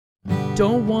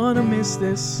don't want to miss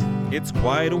this. It's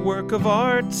quite a work of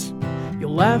art,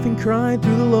 You'll laugh and cry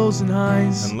through the lows and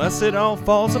highs. unless it all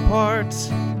falls apart.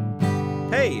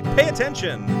 Hey, pay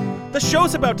attention! The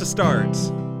show's about to start!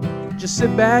 Just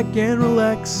sit back and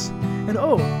relax, and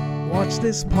watch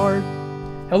this part.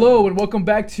 Hello, and welcome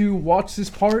back to Watch This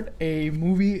Part, a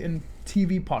movie and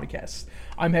TV podcast.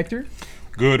 I'm Hector.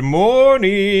 Good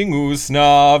morning,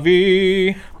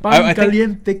 Usnavi. Pan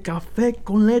caliente café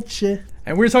con leche.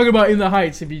 And we're talking about In the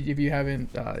Heights. If you haven't,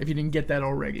 if you didn't get that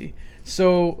already.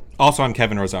 So Also, I'm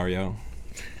Kevin Rosario.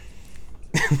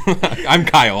 I'm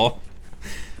Kyle.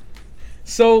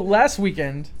 So last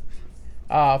weekend,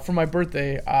 for my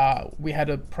birthday, we had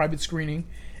a private screening,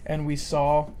 and we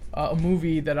saw a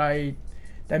movie that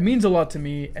means a lot to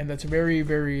me, and that's very,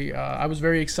 very. I was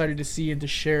very excited to see and to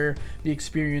share the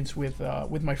experience with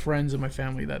my friends and my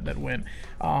family that went.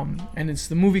 And it's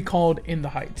the movie called In the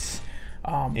Heights.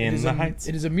 Heights.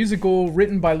 It is a musical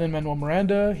written by Lin-Manuel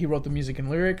Miranda. He wrote the music and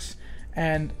lyrics,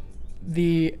 and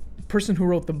the person who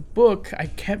wrote the book, I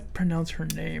can't pronounce her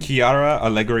name. Chiara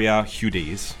Alegria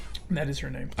Hudes. That is her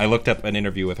name. I looked up an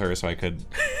interview with her so I could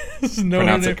No,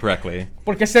 pronounce it correctly.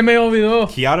 Porque se me olvidó.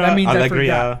 Chiara That means I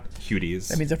Alegria forgot. Hudes.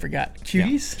 That means I forgot.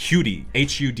 Cuties? Hudes.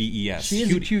 Hudes. She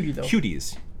is a cutie, though.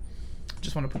 Hudes.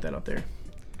 Just want to put that out there.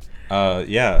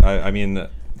 I mean,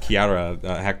 Chiara,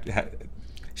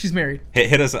 She's married.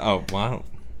 hit us. Oh, wow.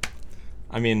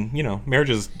 I mean, you know,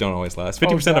 marriages don't always last.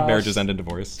 50% of marriages end in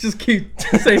divorce. Just keep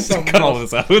say something. Cut all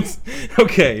this out.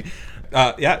 Okay.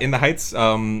 In the Heights,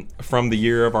 from the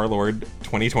year of our Lord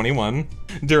 2021,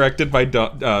 directed by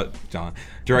John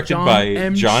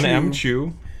M.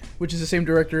 Chu, which is the same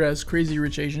director as Crazy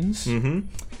Rich Asians. Mm-hmm.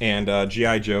 And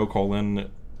G.I. Joe: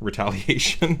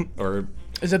 Retaliation, or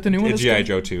is that the new one? G.I.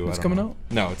 Joe 2? It's coming out.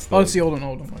 No, it's the old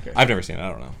one. Okay. I've never seen it. I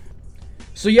don't know.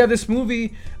 So yeah, this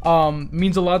movie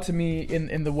means a lot to me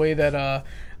in the way that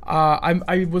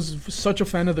I was such a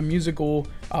fan of the musical,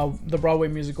 the Broadway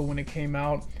musical when it came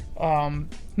out.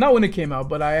 Not when it came out,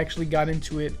 but I actually got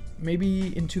into it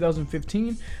maybe in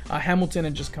 2015. Hamilton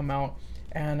had just come out,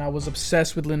 and I was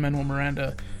obsessed with Lin-Manuel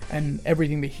Miranda and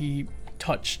everything that he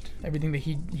touched, everything that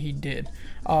he did.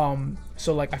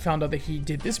 So like I found out that he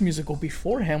did this musical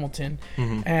before Hamilton,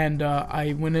 and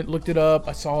I went and looked it up.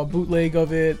 I saw a bootleg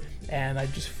of it, and I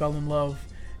just fell in love,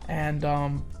 and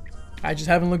I just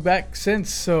haven't looked back since.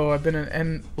 So I've been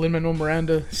an Lin-Manuel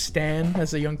Miranda stan,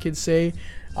 as the young kids say,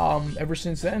 ever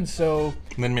since then. So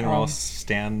Lin-Manuel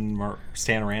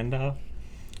Stanranda?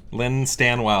 Lin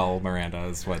Stanwell Miranda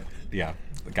is what. Yeah,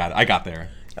 I got there.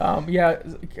 Yeah,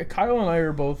 Kyle and I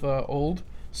are both old,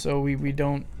 so we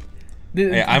don't.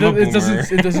 I'm a boomer.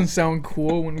 It doesn't sound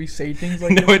cool when we say things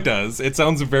like that. No, it does. It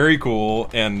sounds very cool,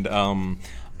 and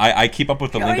I keep up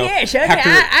with the lingo. Oh yes,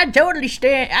 I totally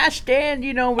stand. I stand.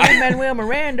 You know, Lin-Manuel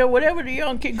Miranda, whatever the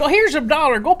young kid. Go, here's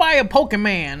 $1. Go buy a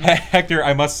Pokemon. Hector,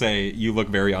 I must say you look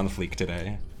very on fleek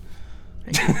today.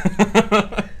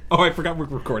 Oh, I forgot we're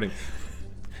recording.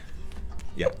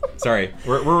 Yeah, sorry.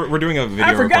 We're doing a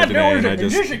video record today, and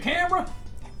Is this a camera?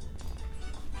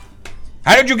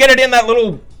 How did you get it in that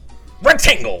little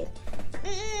rectangle?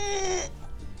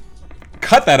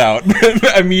 Cut that out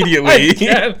immediately.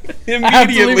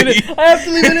 Immediately. I have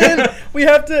to leave it in. We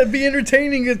have to be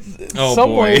entertaining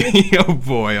some way. Oh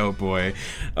boy.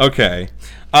 Okay.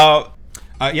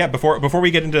 Before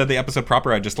we get into the episode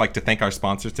proper, I'd just like to thank our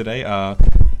sponsors today.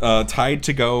 Tide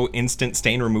to Go Instant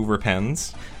Stain Remover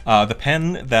Pens. The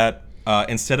pen that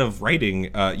instead of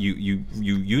writing, you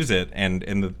use it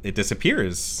and it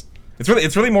disappears.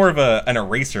 It's really more of an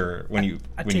eraser when you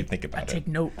think about it.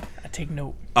 I take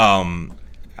note.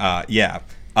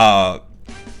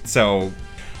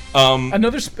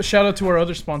 Another shout out to our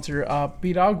other sponsor,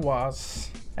 Piraguas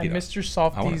and Mr.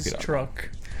 Softy's truck.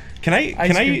 Can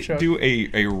I do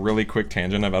a really quick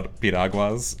tangent about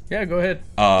Piraguas? Yeah, go ahead.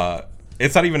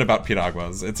 It's not even about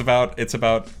Piraguas. It's about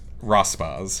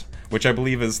Raspas, which I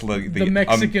believe is the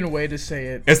Mexican way to say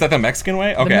it. Is that the Mexican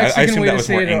way? Okay, I assume that was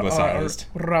more anglicized.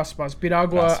 Raspas.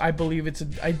 Piragua, I believe it's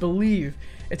a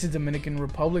Dominican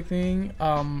Republic thing,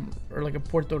 or like a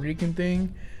Puerto Rican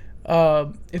thing,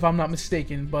 if I'm not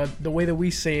mistaken. But the way that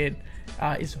we say it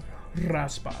is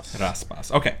raspas.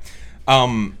 Raspas. Okay.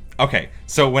 Okay.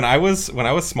 So when I was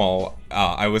small,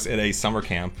 I was at a summer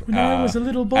camp. When I was a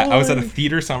little boy, I was at a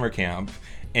theater summer camp,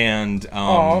 and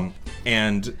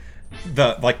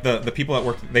the people at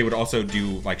work, they would also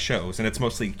do like shows, and it's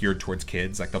mostly geared towards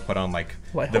kids. Like they'll put on like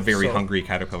the Very Hungry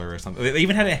Caterpillar or something. They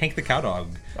even had a Hank the Cowdog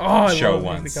show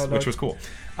once, which was cool.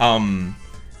 And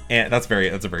that's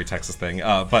a very Texas thing.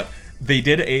 But They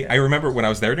did I remember when I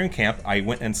was there during camp, I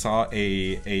went and saw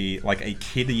a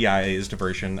kiddiized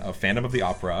version of Phantom of the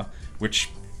Opera, which,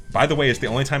 by the way, is the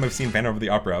only time I've seen Phantom of the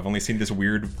Opera. I've only seen this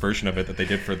weird version of it that they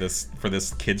did for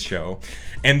this kids show.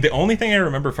 And the only thing I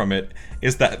remember from it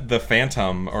is that the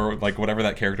Phantom, or like whatever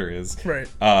that character is, right,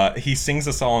 he sings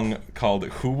a song called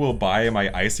 "Who Will Buy My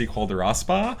Icy Cold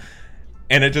Raspa?"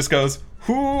 And it just goes,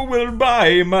 "Who will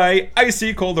buy my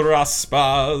icy cold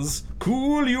raspas?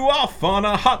 Cool you off on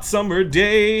a hot summer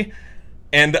day."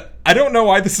 And I don't know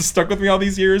why this has stuck with me all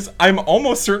these years. I'm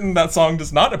almost certain that song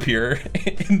does not appear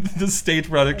in the stage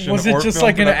production. Was it or just film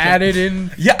like an production. added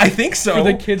in? Yeah, I think so. For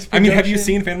the kids' I mean, have you production?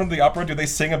 seen Phantom of the Opera? Do they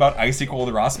sing about icy cold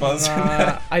raspas?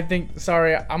 I think.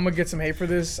 Sorry, I'm gonna get some hate for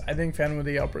this. I think Phantom of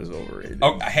the Opera is overrated.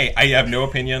 Oh, hey, I have no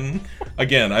opinion.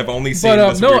 Again, I've only seen But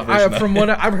this no, weird version. from what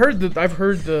I've heard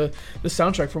the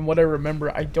soundtrack. From what I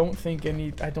remember, I don't think.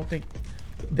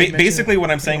 they mention Basically,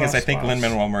 what I'm saying is I think Raspas.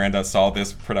 Lin-Manuel Miranda saw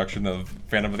this production of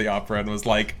Phantom of the Opera and was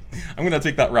like, I'm going to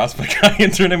take that Raspa guy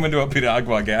and turn him into a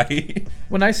Piragua guy.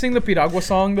 When I sing the Piragua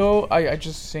song, though, I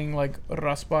just sing like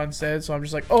raspa instead. So I'm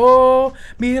just like, oh,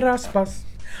 mi raspas,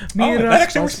 mi raspas. That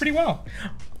actually works pretty well.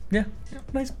 Yeah.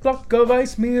 Nice block of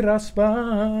ice, mi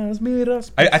raspas, mi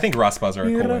raspas. I think Raspas are a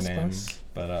Mi cooler raspas. name.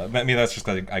 But I mean, that's just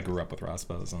because I grew up with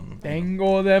Raspas. And,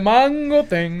 Tengo de mango,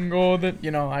 tengo de...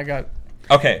 You know, I got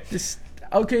okay. this...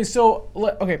 Okay, so...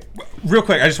 Okay. Real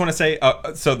quick, I just want to say,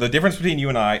 so the difference between you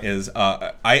and I is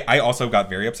I also got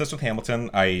very obsessed with Hamilton.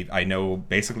 I know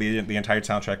basically the entire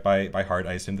soundtrack by heart.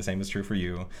 I assume the same is true for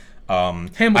you.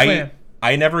 Hamilton.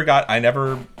 I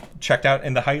never checked out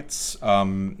In the Heights,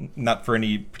 not for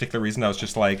any particular reason. I was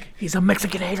just like... He's a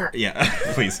Mexican hater. Yeah,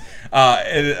 please.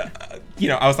 You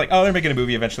know, I was like, oh, they're making a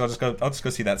movie eventually. I'll just go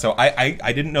see that. So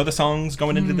I didn't know the songs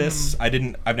going into this.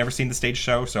 I've never seen the stage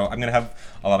show, so I'm gonna have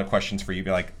a lot of questions for you.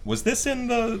 Be like, was this in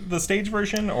the stage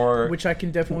version or? Which I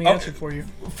can definitely answer for you.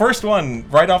 First one,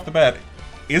 right off the bat,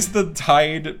 is the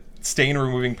Tide stain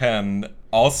removing pen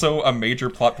also a major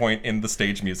plot point in the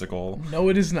stage musical? No,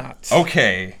 it is not.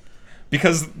 Okay,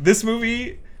 because this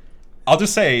movie, I'll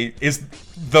just say, is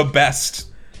the best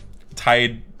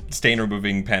Tide stain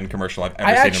removing pen commercial I've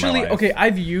ever seen in my life. Okay,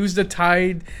 I've used a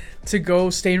Tide to go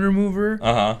stain remover.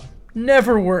 Uh-huh.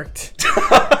 Never worked.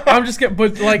 I'm just getting,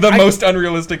 but like The most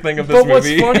unrealistic thing of this But what's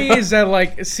movie. funny is that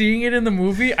like seeing it in the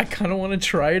movie, I kind of want to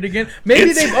try it again.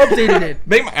 Maybe they've updated it.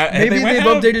 Maybe They've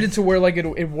updated it to where like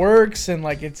it works and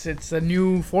like it's a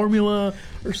new formula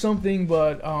or something.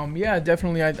 But yeah,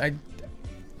 definitely I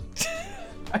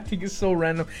I think it's so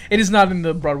random. It is not in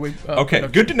the Broadway. Okay,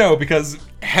 production. good to know because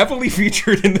heavily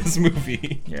featured in this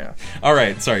movie. Yeah. All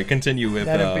right, sorry. Continue with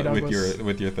That and Piragüas.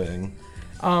 with your thing.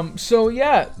 So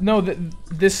yeah, no,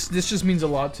 this just means a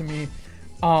lot to me.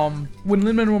 When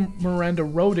Lin-Manuel Miranda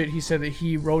wrote it, he said that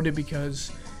he wrote it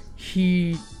because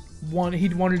he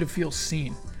wanted to feel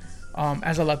seen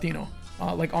as a Latino,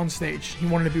 like on stage. He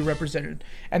wanted to be represented,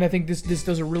 and I think this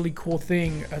does a really cool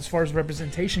thing as far as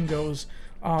representation goes.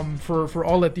 For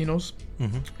all Latinos,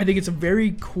 I think it's a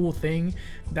very cool thing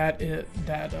that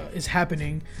is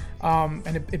happening,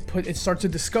 and it starts a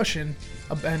discussion,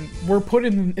 and we're put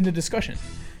in the discussion.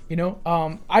 You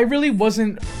know, I really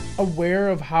wasn't aware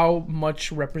of how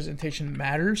much representation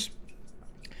matters.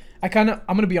 I'm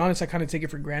gonna be honest, I kind of take it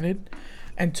for granted,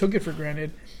 and took it for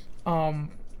granted.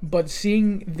 But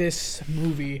seeing this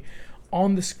movie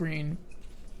on the screen.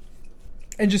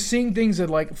 And just seeing things that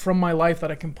like from my life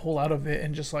that I can pull out of it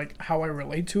and just like how I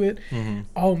relate to it.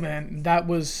 Oh man, that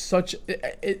was such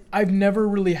I've never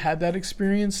really had that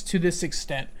experience to this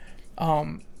extent.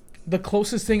 The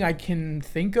closest thing I can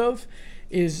think of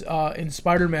is in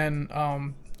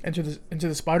Spider-Man Into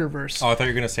the Spider-Verse. Oh, I thought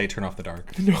you were gonna say Turn Off the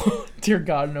Dark. No, dear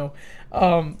God, no.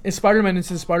 In Spider-Man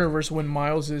Into the Spider-Verse, when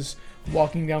Miles is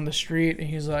walking down the street and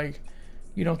he's like,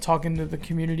 you know, talking to the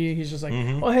community, he's just like,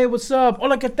 oh, hey, what's up?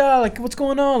 Hola, ¿qué tal? Like, what's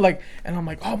going on? Like, and I'm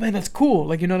like, oh man, that's cool.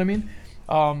 Like, you know what I mean?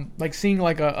 Like seeing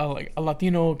like a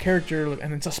Latino character,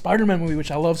 and it's a Spider-Man movie,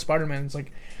 which I love. Spider-Man, it's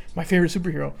like my favorite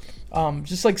superhero.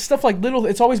 Just like stuff like little,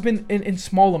 it's always been in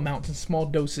small amounts, in small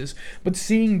doses. But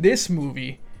seeing this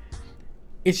movie,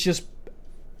 it's just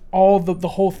all the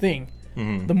whole thing.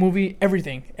 The movie,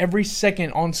 everything, every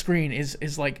second on screen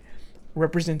is like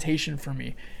representation for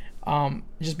me.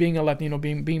 Just being a Latino,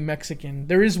 being Mexican.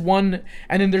 There is one,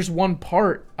 and then there's one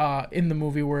part in the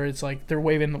movie where it's like they're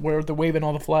waving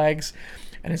all the flags,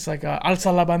 and it's like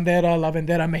alza la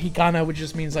bandera mexicana, which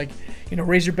just means like, you know,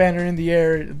 raise your banner in the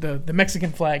air, the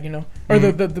Mexican flag, you know, or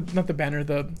the not the banner,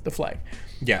 the flag.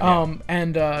 Yeah.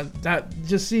 And that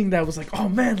just seeing that was like, oh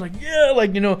man, like yeah,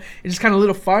 like, you know, it just kind of lit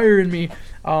a fire in me.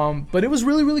 But it was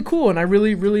really, really cool, and I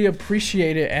really, really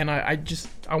appreciate it. And I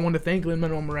want to thank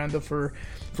Lin-Manuel Miranda for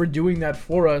doing that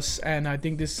for us. And I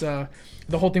think this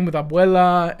the whole thing with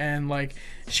Abuela, and like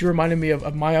she reminded me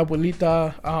of my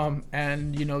abuelita,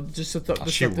 and you know, just the stuff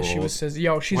that she was says.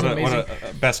 Yo, she's amazing. What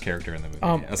a best character in the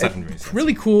movie. Aside from Reese.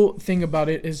 Really cool thing about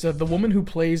it is that the woman who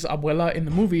plays Abuela in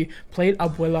the movie played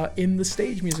Abuela in the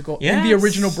stage musical in the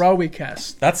original Broadway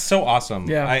cast. That's so awesome.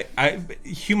 Yeah, I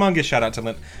humongous shout out to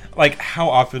Lin. Like how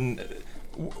often.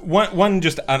 One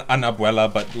just an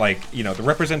abuela, but like, you know, the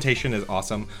representation is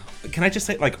awesome. Can I just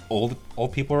say like old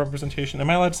people representation? Am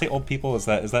I allowed to say old people? Is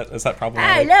that probably?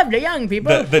 I love the young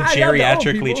people. The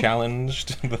geriatrically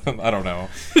challenged. I don't know.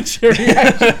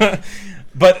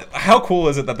 But how cool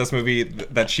is it that this movie,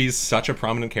 that she's such a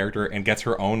prominent character and gets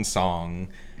her own song,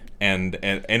 and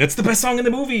it's the best song in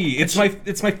the movie. It's my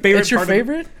favorite. It's your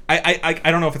favorite? I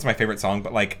don't know if it's my favorite song,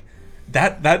 but like.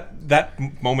 That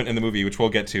moment in the movie, which we'll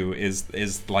get to,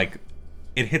 is like,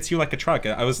 it hits you like a truck.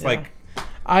 I was like,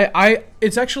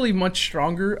 it's actually much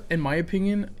stronger in my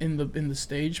opinion in the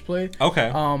stage play.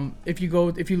 Okay. If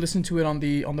you listen to it on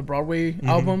the Broadway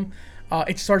album,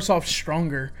 it starts off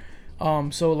stronger.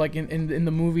 So like in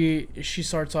the movie, she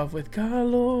starts off with God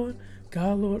Lord,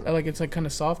 like it's like kind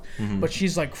of soft, but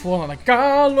she's like full on like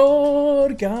God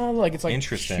Lord, like it's like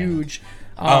interesting, huge.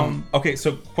 Okay,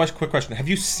 so quick question: Have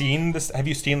you seen this? Have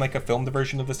you seen like a filmed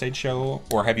version of the stage show,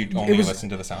 or have you only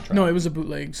listened to the soundtrack? No, it was a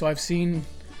bootleg. So I've seen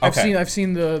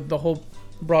the whole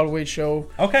Broadway show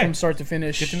from start to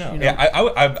finish. Good to know. You know?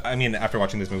 Yeah, I mean, after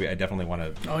watching this movie, I definitely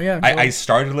want to. Oh yeah. I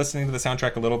started listening to the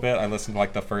soundtrack a little bit. I listened to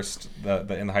like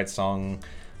the In the Heights song,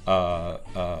 and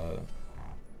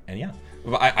yeah.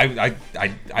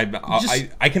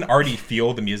 I can already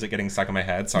feel the music getting stuck in my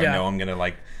head, so I know I'm gonna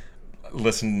like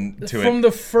listen to it from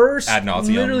the first ad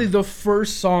nauseum. Literally the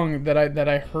first song that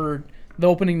I heard, the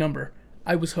opening number,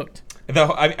 I was hooked.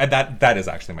 That is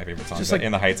actually my favorite song. Just like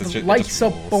In the Heights, it's just lights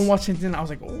up rules. on Washington. I was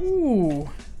like, ooh.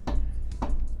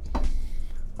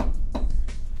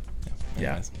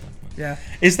 Yeah. Yeah.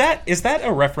 Is that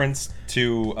a reference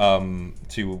to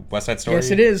West Side Story?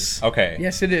 Yes, it is. Okay.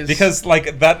 Yes, it is. Because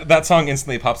like that song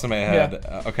instantly pops in my head.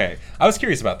 Yeah. Okay. I was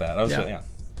curious about that. I was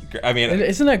I mean,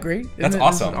 isn't that great? That's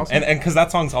awesome. And because that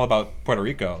song's all about Puerto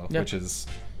Rico, which is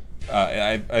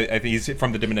I think he's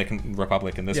from the Dominican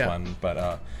Republic in this one,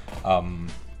 but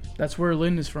that's where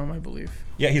Lynn is from, I believe.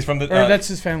 Yeah, he's from the. That's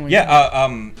his family. Yeah.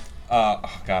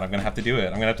 Oh God, I'm gonna have to do it.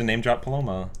 I'm gonna have to name drop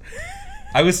Paloma.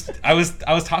 I was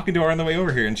talking to her on the way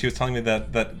over here, and she was telling me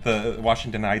that the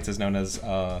Washington Heights is known as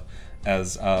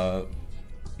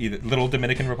either Little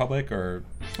Dominican Republic or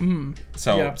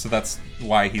so that's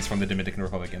why he's from the Dominican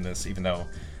Republic in this, even though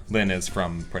Lynn is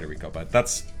from Puerto Rico. But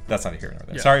that's not here nor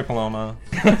there. Yeah. Sorry, Paloma.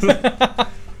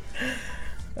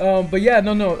 But yeah,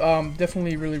 no,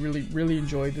 definitely really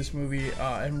enjoyed this movie,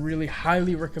 and really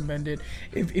highly recommend it.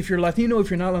 If you're Latino,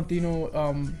 if you're not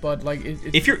Latino, but like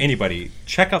if you're anybody,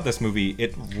 check out this movie.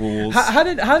 It rules.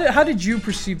 How did you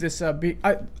perceive this? I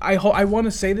want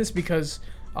to say this because,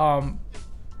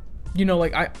 you know,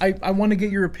 like I want to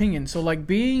get your opinion. So like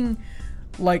being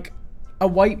like a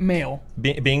white male,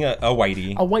 being a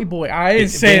whitey, a white boy. I didn't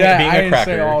say that. I didn't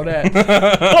say all that.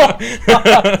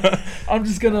 I'm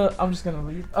just gonna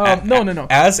leave. No.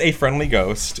 As a friendly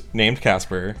ghost named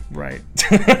Casper, right?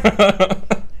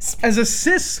 As a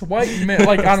cis white man,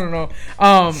 like I don't know.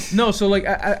 No. So like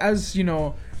as you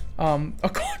know, a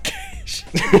Caucasian.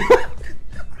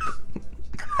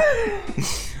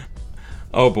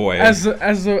 Oh boy. As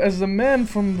a man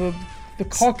from the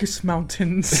Caucasus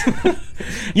Mountains.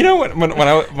 You know when one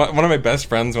of my best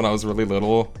friends when I was really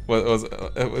little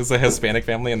was a Hispanic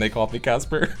family, and they called me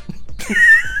Casper.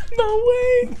 No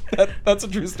way. That's a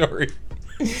true story.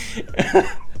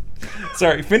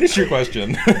 Sorry, finish your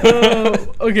question.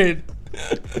 Okay.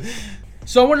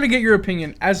 So I wanted to get your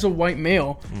opinion as a white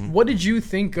male. What did you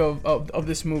think of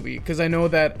this movie? Because I know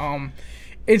that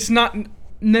it's not in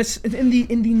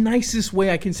the nicest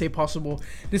way I can say possible.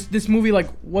 This movie like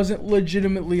wasn't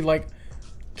legitimately like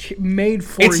made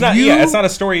for it's not, you. Yeah, it's not a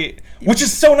story, which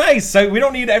is so nice. So we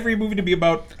don't need every movie to be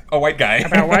about a white guy.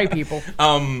 About white people.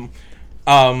 Well,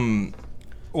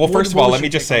 first of all, let me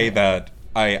just say that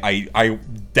I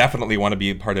definitely want to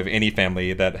be part of any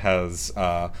family that has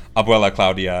Abuela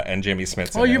Claudia and Jimmy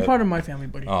Smits. Oh, you're part of my family,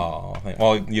 buddy. Oh,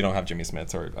 well, you don't have Jimmy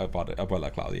Smits or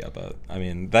Abuela Claudia, but I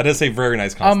mean that is a very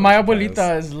nice constellation. My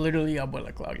abuelita is literally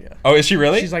Abuela Claudia. Oh, is she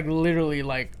really? She's like literally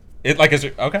like it. Like is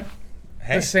it, okay.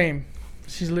 Hey. The same.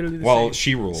 She's literally the same. Well,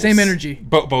 she rules. Same energy.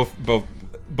 Both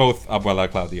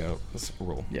Abuela Claudia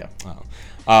rule. Yeah.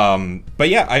 But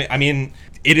yeah, I mean,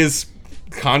 it is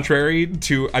contrary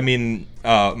to, I mean,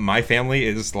 my family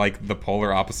is like the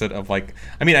polar opposite of like,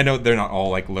 I mean, I know they're not all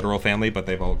like literal family, but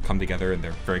they've all come together and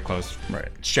they're very close, Right.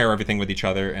 share everything with each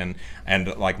other, and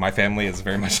like my family is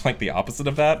very much like the opposite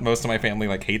of that. Most of my family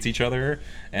like hates each other,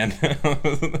 and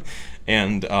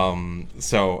and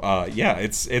yeah,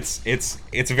 it's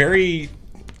very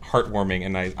heartwarming,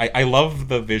 and I love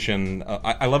the vision.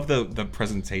 I love the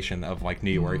presentation of like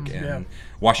New York and yeah.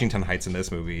 Washington Heights in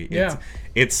this movie. Yeah.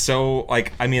 It's so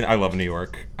like, I mean, I love New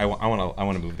York. I want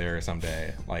to move there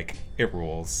someday. Like, it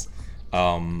rules.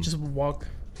 Just walk.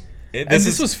 This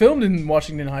This was filmed in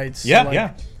Washington Heights. Yeah, like,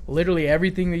 yeah. Literally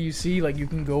everything that you see, like you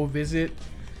can go visit,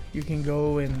 you can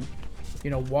go and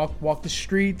walk the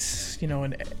streets,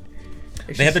 and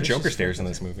they had the Joker stairs in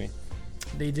this movie.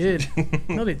 They did.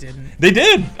 No, they didn't. They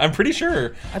did. I'm pretty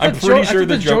sure. I'm pretty sure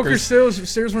the Joker Joker's.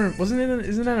 stairs weren't.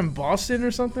 Isn't that in Boston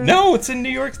or something? No, it's in New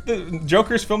York. The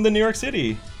Joker's filmed in New York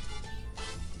City.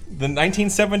 The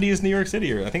 1970s New York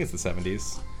City, or I think it's the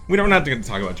 70s. We don't have to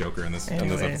talk about Joker in this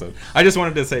Anyway. episode. I just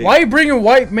wanted to say. Why are you bringing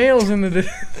white males into this?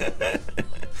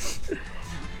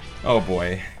 Oh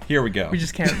boy, here we go. We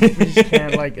just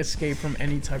can't like escape from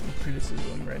any type of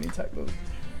criticism or any type of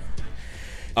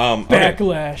Okay.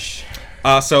 backlash.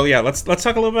 So yeah, let's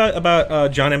talk a little bit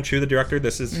about John M. Chu, the director.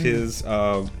 This is his.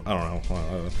 I don't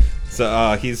know.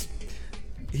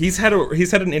 He's had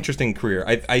an interesting career.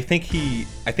 I think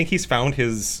he's found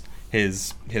his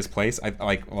place.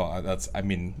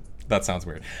 That sounds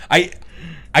weird.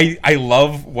 I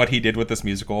love what he did with this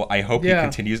musical. I hope he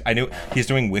continues. I know he's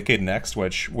doing Wicked next,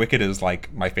 which Wicked is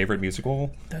like my favorite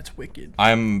musical. That's wicked.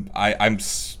 I'm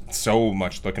so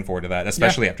much looking forward to that,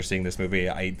 especially after seeing this movie.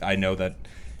 I know that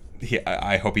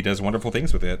I hope he does wonderful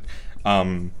things with it.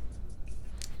 Can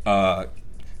I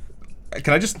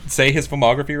just say his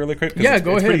filmography really quick? Yeah,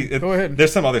 go ahead.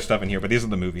 There's some other stuff in here, but these are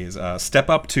the movies. Step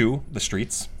Up 2, The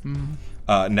Streets.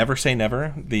 Mm-hmm. Never Say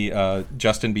Never, the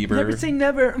Justin Bieber Never say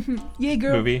never. Yeah,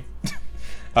 girl. movie.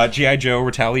 G.I. Joe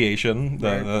Retaliation,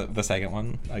 the second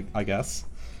one, I guess.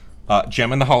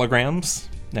 Gem and the Holograms,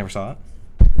 never saw it.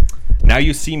 Now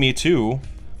You See Me Too.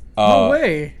 No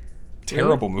way.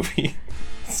 Terrible movie.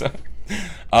 So,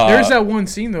 There's that one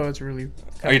scene though. It's really.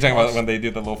 Are you talking about when they do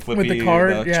the little flippy with the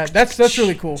card? Yeah, that's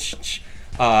really cool.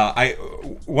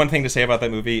 One thing to say about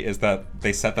that movie is that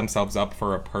they set themselves up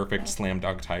for a perfect slam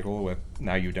dunk title with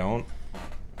Now You Don't,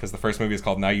 because the first movie is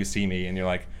called Now You See Me, and you're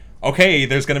like, okay,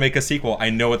 there's gonna make a sequel. I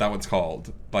know what that one's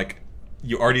called. Like,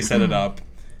 you already set it up.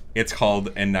 It's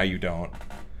called And Now You Don't.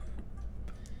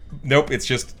 Nope, it's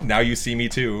just Now You See Me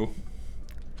Too.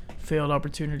 Failed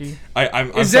opportunity.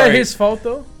 I'm Is sorry. that his fault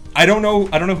though? I don't know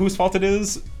whose fault it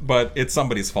is, but it's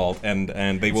somebody's fault, and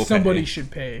they will Somebody pay. should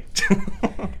pay.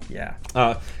 Yeah.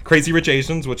 Crazy Rich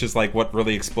Asians, which is like what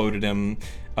really exploded him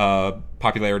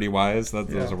popularity wise. That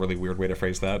was a really weird way to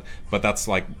phrase that, but that's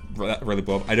like really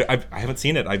blew up. I haven't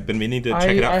seen it. I've been meaning to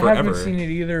check it out forever. I haven't seen it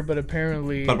either, but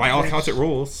apparently. But by all accounts, it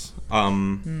rules.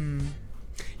 You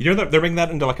know that they're bringing that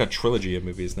into like a trilogy of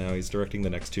movies now. He's directing the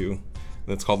next two.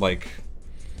 That's called like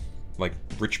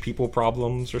Rich People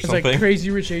Problems or it's something. Like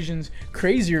Crazy Rich Asians,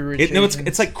 Crazier Rich Asians. No,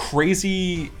 it's like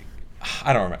crazy.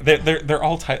 I don't remember. They're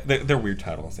all they're weird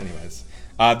titles, anyways.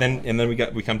 Then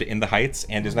we come to In the Heights,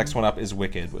 and his next one up is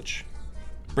Wicked, which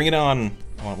Bring It On.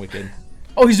 I want Wicked.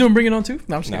 Oh, he's doing Bring It On too?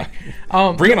 No, I'm just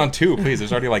kidding. Bring It On 2, please.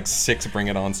 There's already like 6 Bring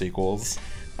It On sequels.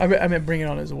 I meant Bring It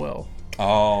On as well.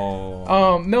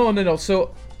 Oh. No.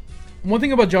 So, one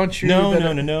thing about John Chu. No.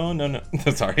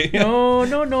 Sorry.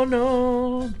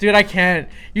 No. Dude, I can't.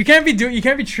 You can't be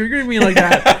triggering me like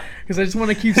that. Because I just want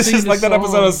to keep singing. It's just like songs. that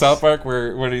episode of South Park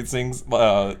where he sings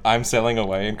I'm Sailing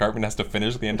Away, and Cartman has to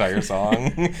finish the entire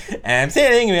song. I'm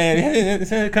sailing away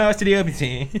across to the open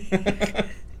sea.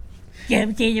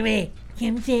 Anyway,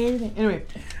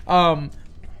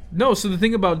 no. So the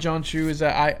thing about John Chu is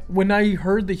that when I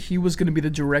heard that he was going to be the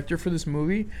director for this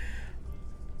movie,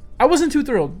 I wasn't too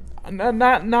thrilled.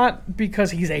 Not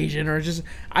because he's Asian or just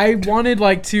I wanted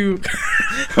like to.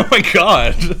 Oh my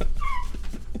god.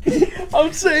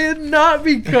 I'm saying not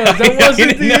because that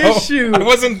wasn't the issue.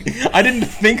 I didn't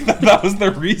think that was the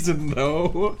reason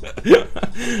though.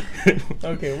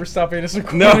 Okay, we're stopping this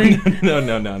recording.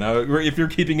 No. If you're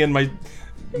keeping in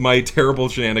my terrible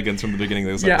shenanigans from the beginning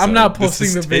of this episode. Yeah, I'm not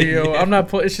posting the video. I'm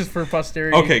not. It's just for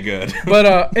posterity. Okay, good.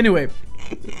 But anyway.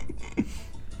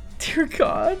 Dear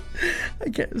God.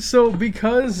 Okay, so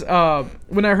because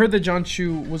when I heard that John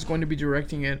Chu was going to be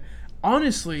directing it,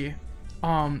 honestly,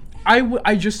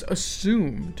 I just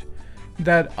assumed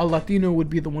that a Latino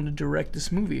would be the one to direct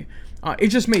this movie. It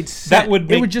just made sense.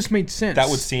 It would just make sense. That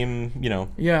would seem,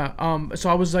 Yeah.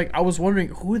 So I was wondering,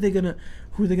 who are they gonna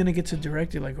who are they gonna get to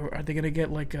direct it? Like, or are they gonna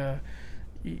get like a,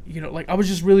 like I was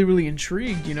just really really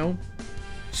intrigued,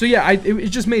 So yeah, it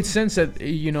just made sense that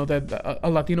that a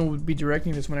Latino would be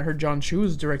directing this. When I heard John Chu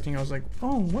was directing, I was like,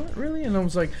 oh, what, really? And I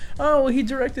was like, oh, well, he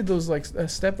directed those like a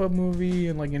Step Up movie,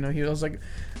 and like I was like,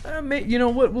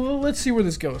 what? Well, let's see where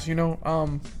this goes,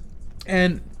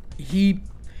 and he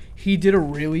did a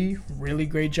really really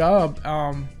great job.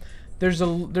 There's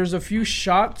a few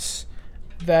shots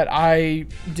that I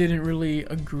didn't really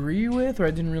agree with, or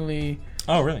I didn't really.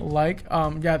 Oh, really? Like,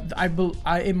 I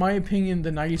in my opinion,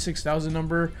 the 96,000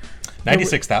 number.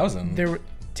 96,000. There were,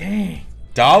 dang.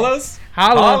 Dollars?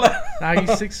 Holla.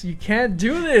 96. You can't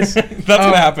do this. That's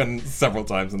what happened several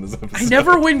times in this episode. I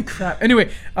never win crap. Anyway,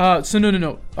 so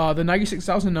no. The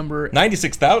 96,000 number.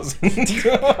 96,000.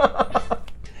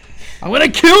 I'm gonna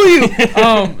kill you.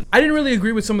 I didn't really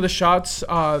agree with some of the shots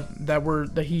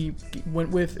that he went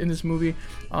with in this movie.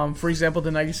 For example, the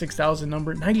 96,000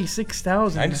 number.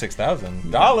 96,000.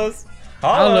 $96,000.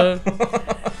 Holla.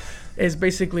 Is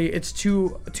basically it's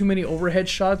too many overhead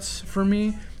shots for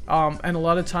me. And a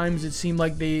lot of times it seemed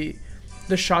like the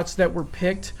shots that were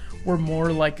picked were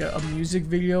more like a music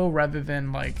video rather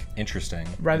than like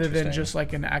than just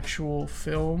like an actual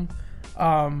film.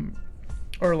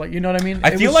 Or like, you know what I mean?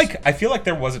 I feel like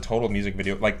there was a total music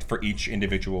video like for each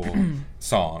individual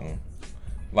song,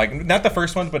 like not the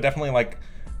first ones, but definitely like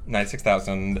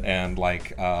 96,000 and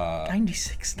like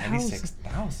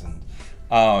 96,000.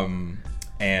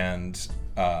 And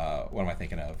what am I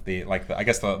thinking of? I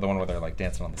guess the one where they're like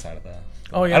dancing on the side of the.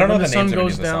 Oh yeah, I don't know the the names sun of any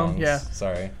goes of the down. songs. Yeah,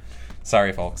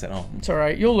 sorry, folks at home. It's all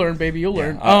right. You'll learn, baby. You'll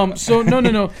learn. Yeah, So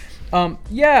no.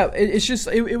 It's just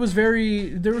it was very.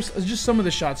 There was just some of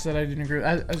the shots that I didn't agree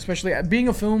with, especially being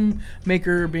a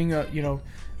filmmaker, being a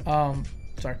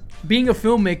being a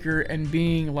filmmaker and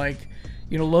being like,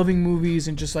 loving movies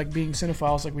and just like being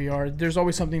cinephiles like we are. There's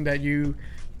always something that you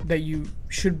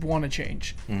should want to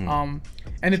change. And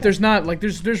if there's not, like,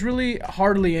 there's really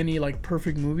hardly any like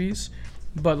perfect movies,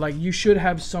 but like you should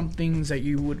have some things that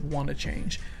you would want to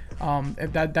change.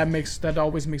 That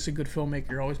always makes a good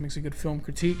filmmaker, always makes a good film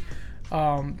critique.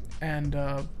 And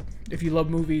if you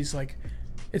love movies, like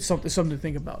it's something to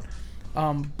think about.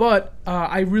 But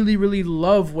I really, really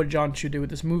love what John Chu did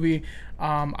with this movie.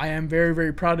 I am very,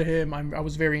 very proud of him. I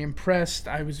was very impressed.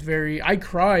 I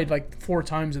cried like 4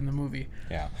 times in the movie.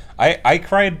 Yeah, I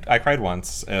cried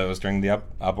once. It was during the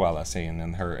Abuela scene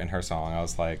in her song. I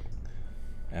was like,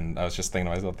 and I was just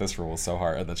thinking to myself, this rule is so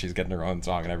hard that she's getting her own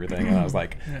song and everything. And I was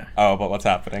like, oh, but what's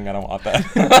happening? I don't want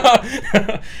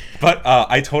that. But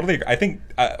I totally agree. I think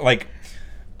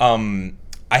I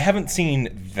haven't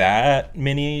seen that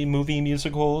many movie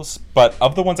musicals, but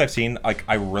of the ones I've seen, like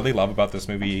I really love about this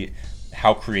movie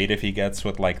how creative he gets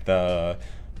with like the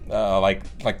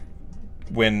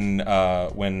when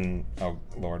oh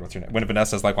Lord, what's her name? When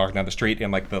Vanessa's like walking down the street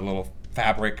and like the little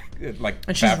fabric and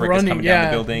fabric she's running, is coming down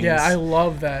the buildings. Yeah, I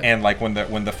love that. And like when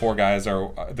the 4 guys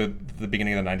are the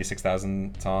beginning of the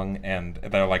 96,000 song, and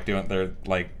they're like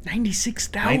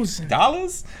 96,000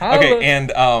 dollars. Okay,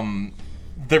 and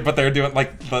they're doing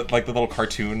like the little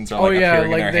cartoons are like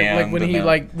appearing in their hand.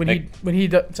 Like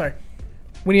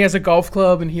when he has a golf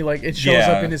club and he like it shows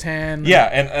up in his hand. Yeah,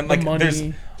 and like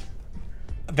money.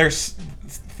 there's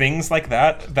things like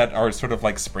that are sort of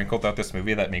like sprinkled throughout this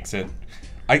movie that makes it.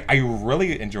 I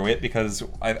really enjoy it because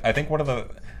I think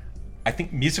I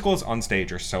think musicals on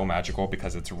stage are so magical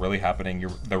because it's really happening.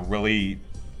 They're really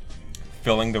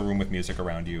filling the room with music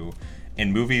around you.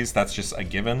 In movies, that's just a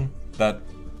given that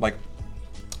like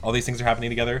all these things are happening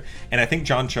together. And I think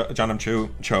John M. Cho,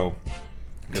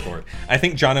 good lord. I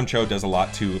think John M. Cho does a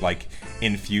lot to like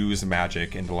infuse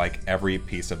magic into like every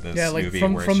piece of this movie.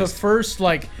 From the first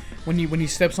like when he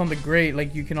steps on the grate,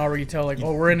 like you can already tell like,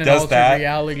 oh, we're in an alternate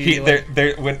reality.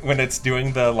 When it's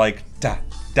doing the like da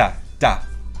da da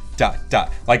da da,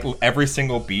 like every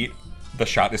single beat, the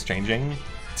shot is changing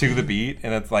to the beat,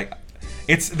 and it's like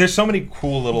there's so many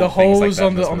cool little things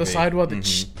like that on the sidewalk.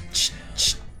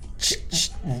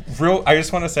 I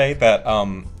just want to say that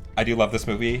I do love this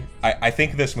movie. I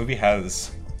think this movie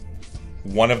has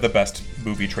one of the best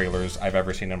movie trailers I've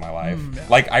ever seen in my life. Yeah.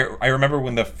 Like I remember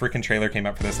when the freaking trailer came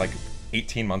out for this like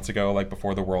 18 months ago, like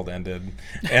before the world ended,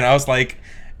 and I was like,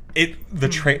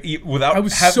 excited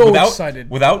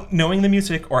without knowing the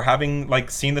music or having like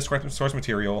seen the source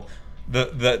material.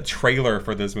 The trailer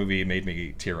for this movie made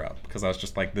me tear up because I was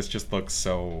just like, this just looks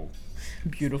so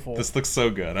beautiful. This looks so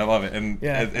good. I love it, and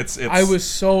it's. I was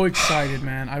so excited,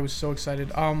 man. I was so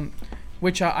excited.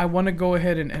 Which I want to go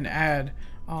ahead and add.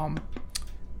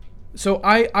 So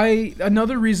I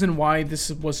another reason why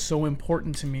this was so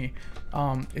important to me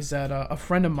is that a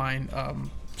friend of mine,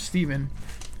 Steven,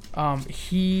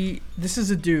 this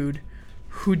is a dude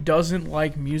who doesn't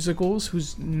like musicals,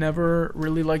 who's never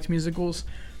really liked musicals,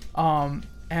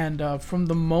 and from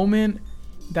the moment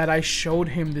that I showed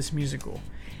him this musical,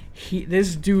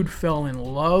 this dude fell in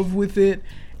love with it,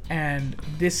 and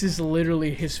this is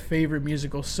literally his favorite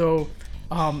musical. So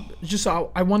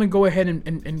I want to go ahead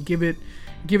and give it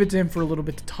to him for a little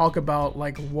bit to talk about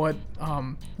like what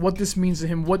this means to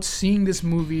him, what seeing this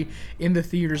movie in the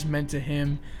theaters meant to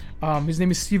him. His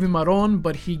name is Steven Maron,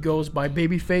 but he goes by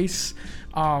Babyface.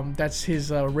 That's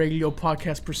his radio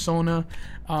podcast persona.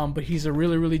 But he's a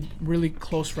really, really, really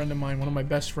close friend of mine, one of my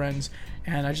best friends,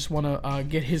 and I just want to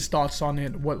get his thoughts on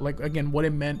it. What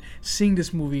it meant seeing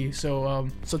this movie. So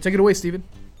take it away, Steven.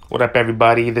 What up,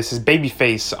 everybody? This is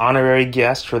Babyface, honorary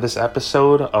guest for this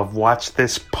episode of Watch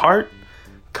This Part.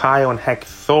 Kyle and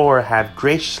Hector have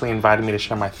graciously invited me to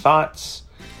share my thoughts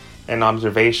and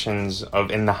observations of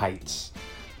In the Heights.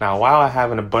 Now, while I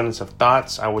have an abundance of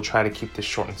thoughts, I will try to keep this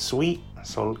short and sweet.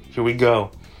 So here we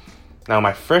go. Now,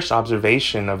 my first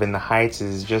observation of In the Heights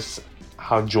is just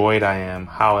how joyed I am,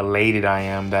 how elated I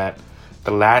am that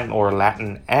the Latin or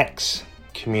Latinx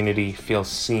community feels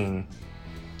seen.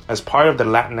 As part of the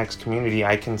Latinx community,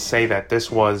 I can say that this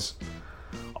was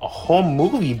a whole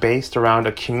movie based around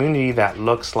a community that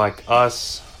looks like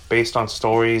us, based on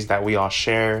stories that we all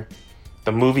share.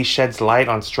 The movie sheds light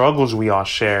on struggles we all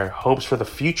share, hopes for the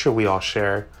future we all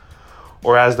share,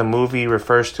 or as the movie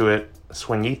refers to it,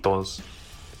 sueñitos.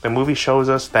 The movie shows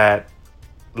us that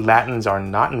Latins are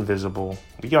not invisible.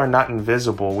 We are not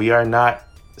invisible. We are not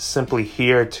simply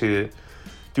here to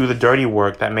do the dirty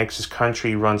work that makes this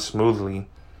country run smoothly,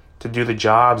 to do the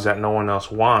jobs that no one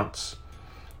else wants,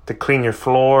 to clean your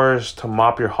floors, to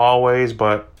mop your hallways,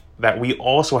 but that we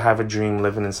also have a dream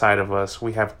living inside of us.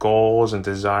 We have goals and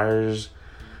desires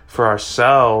for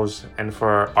ourselves and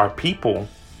for our people.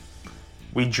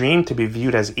 We dream to be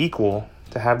viewed as equal,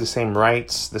 to have the same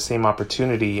rights, the same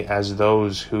opportunity as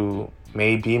those who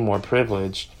may be more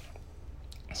privileged.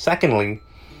 Secondly,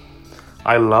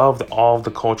 I loved all of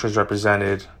the cultures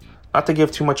represented. Not to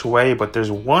give too much away, but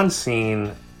there's one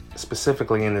scene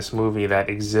specifically in this movie that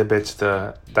exhibits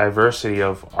the diversity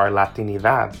of our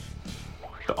Latinidad.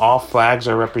 All flags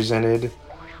are represented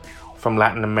from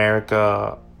Latin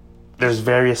America. There's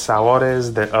various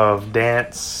sabores of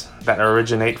dance that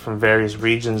originate from various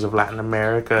regions of Latin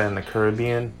America and the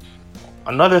Caribbean.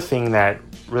 Another thing that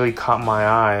really caught my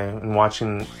eye in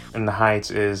watching In the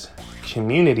Heights is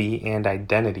community and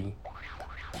identity.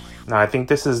 Now, I think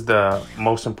this is the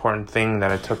most important thing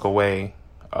that I took away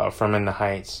from In the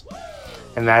Heights,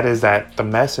 and that is that the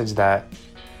message that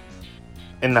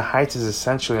In the Heights is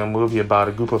essentially a movie about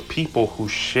a group of people who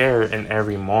share in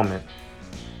every moment.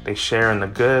 They share in the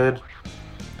good,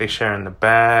 they share in the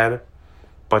bad,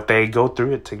 but they go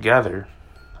through it together.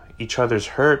 Each other's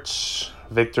hurts,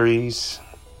 victories,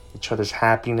 each other's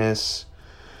happiness,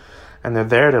 and they're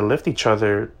there to lift each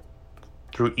other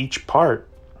through each part.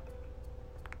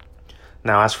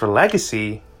 Now, as for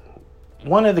legacy,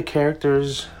 one of the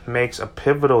characters makes a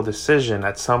pivotal decision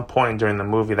at some point during the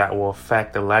movie that will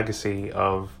affect the legacy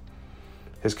of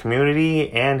his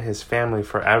community and his family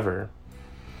forever.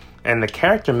 And the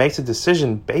character makes a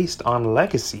decision based on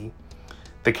legacy.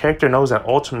 The character knows that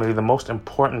ultimately the most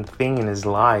important thing in his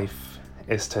life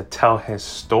is to tell his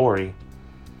story.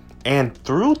 And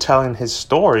through telling his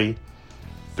story,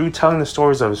 through telling the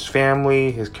stories of his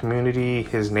family, his community,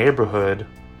 his neighborhood,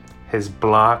 his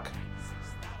block,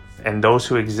 and those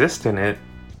who exist in it,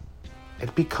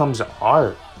 it becomes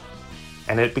art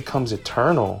and it becomes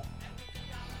eternal.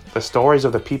 The stories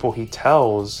of the people he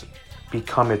tells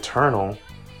become eternal,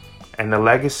 and the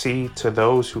legacy to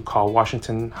those who call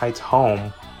Washington Heights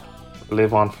home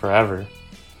live on forever.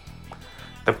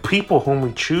 The people whom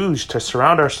we choose to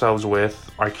surround ourselves with,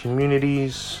 our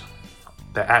communities,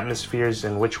 the atmospheres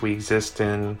in which we exist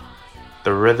in,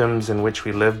 the rhythms in which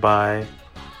we live by,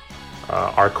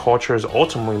 our cultures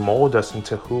ultimately mold us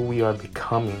into who we are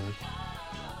becoming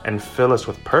and fill us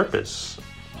with purpose.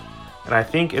 And I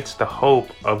think it's the hope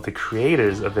of the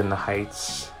creators of In the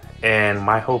Heights, and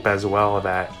my hope as well,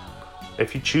 that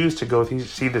if you choose to go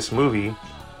see this movie,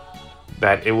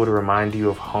 that it would remind you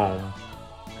of home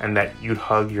and that you'd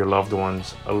hug your loved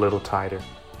ones a little tighter.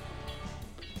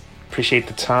 Appreciate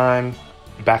the time.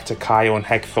 Back to Kyle and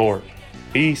Hector.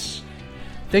 Peace.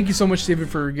 Thank you so much, Steven,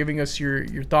 for giving us your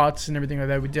thoughts and everything like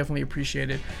that. We definitely appreciate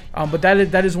it. But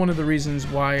that is one of the reasons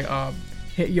why,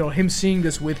 him seeing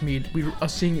this with me,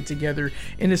 us seeing it together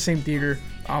in the same theater,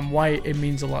 why it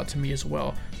means a lot to me as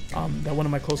well. that one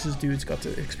of my closest dudes got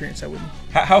to experience that with me.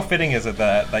 How fitting is it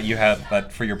that you had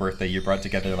that for your birthday you brought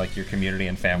together like your community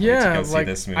and family to go see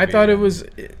this movie? I thought it was,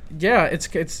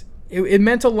 it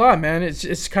meant a lot, man.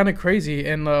 It's kind of crazy,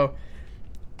 and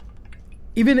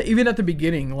even at the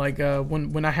beginning, like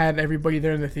when I had everybody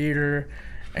there in the theater,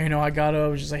 and, I got up, I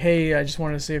was just like, hey, I just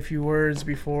wanted to say a few words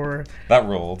before. That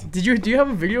ruled. Do you have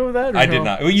a video of that? Or I no? did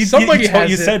not. Well, you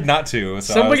said not to.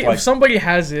 So if somebody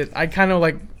has it, I kind of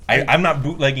like. I'm not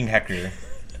bootlegging Hector.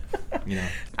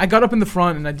 I got up in the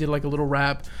front and I did like a little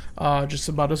rap, just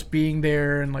about us being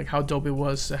there and like how dope it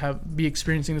was to be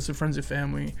experiencing this with friends and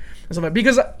family and stuff like that.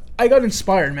 Because I got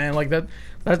inspired, man. Like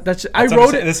that's I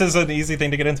wrote it. This is an easy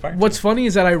thing to get inspired. What's funny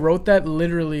is that I wrote that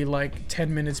literally like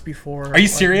 10 minutes before. Are you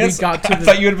serious? We got to I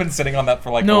thought you had been sitting on that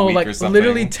for like a week or something.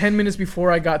 Literally 10 minutes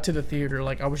before I got to the theater.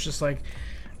 Like I was just like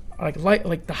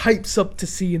the hype's up to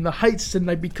see in the heights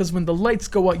tonight, because when the lights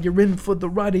go out, you're in for the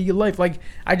ride of your life. Like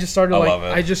I just started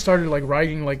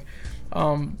writing like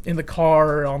in the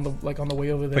car on the way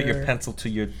over there. Put your pencil to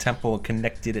your temple,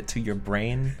 connected it to your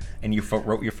brain, and you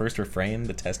wrote your first refrain,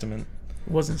 the testament.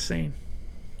 It was insane.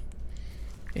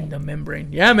 In the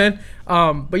membrane, yeah, man.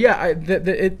 But yeah,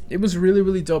 it was really,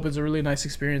 really dope. It was a really nice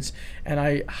experience, and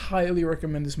I highly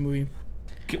recommend this movie.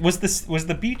 Was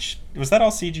the beach? Was that all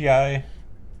CGI?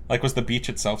 Like, was the beach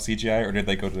itself CGI, or did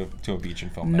they go to a beach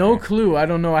and film? No clue. I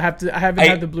don't know. I haven't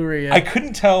had the Blu-ray yet. I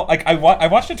couldn't tell. Like, I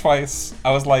watched it twice.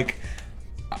 I was like,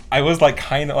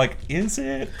 kind of like, is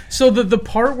it? So the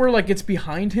part where like it's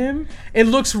behind him, it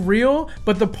looks real,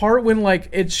 but the part when like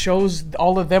it shows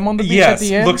all of them on the beach at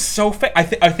the end, looks so fake. I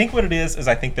think what it is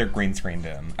I think they're green screened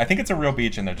in. I think it's a real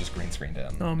beach and they're just green screened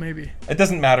in. Oh, maybe. It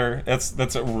doesn't matter.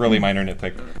 That's a really minor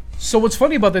nitpick. So what's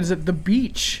funny about that is that the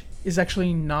beach is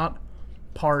actually not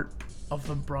part of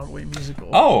the Broadway musical.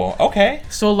 Oh, okay.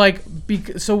 So like,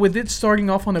 so with it starting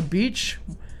off on a beach,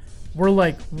 we're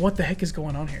like, what the heck is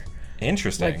going on here?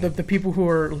 Interesting. Like the people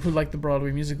who like the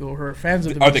Broadway musical, who are fans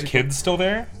of the musical. musical. Are the kids still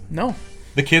there? No.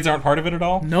 The kids aren't part of it at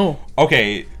all? No.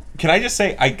 Okay. Can I just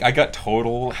say I got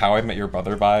total How I Met Your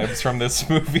Brother vibes from this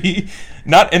movie.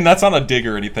 And that's not a dig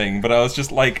or anything, but I was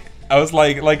just like,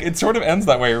 it sort of ends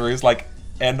that way where he's like,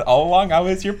 and all along I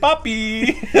was your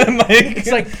puppy. And like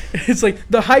it's like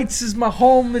the Heights is my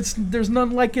home. There's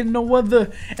none like it, no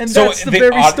other. And so that's the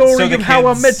very story of how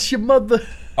I met your mother.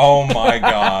 Oh my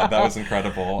god, that was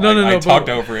incredible. I talked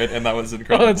over it, and that was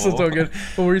incredible. Oh, that's so good.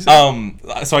 What were you saying?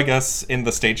 So I guess in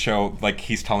the stage show, like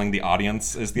he's telling the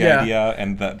audience is the idea,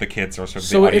 and the kids are sort of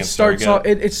the audience. So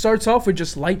it starts off with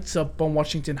just lights up on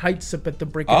Washington Heights up at the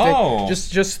break of day.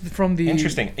 Just from the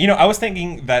interesting. I was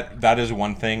thinking that is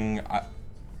one thing.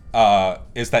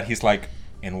 Is that he's like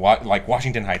in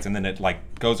Washington Heights, and then it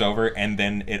like goes over, and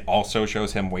then it also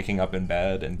shows him waking up in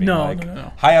bed and being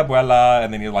no. "Hi, abuela,"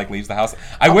 and then he like leaves the house.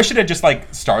 I wish it had just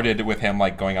like started with him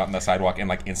like going out on the sidewalk and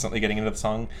like instantly getting into the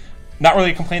song. Not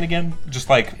really a complaint again, just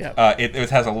like it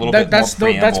has a little bit more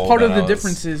preamble. That's part of the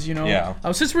differences, Yeah.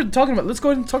 Since we're talking about, let's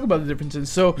go ahead and talk about the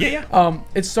differences. So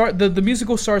the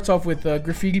musical starts off with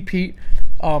Graffiti Pete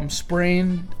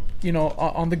spraying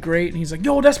on the grate, and he's like,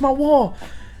 "Yo, that's my wall."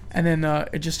 And then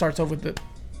it just starts off with the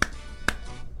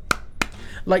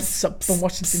lights up on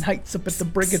Washington Heights up at the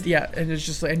break of and it's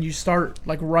just and you start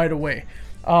like right away.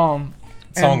 Song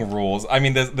rules. I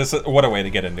mean, this what a way to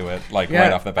get into it,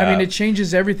 right off the bat. I mean, it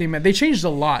changes everything, man. They changed a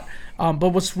lot. But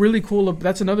what's really cool,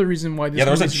 that's another reason why this. Yeah,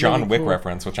 there was a John Wick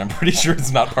reference, which I'm pretty sure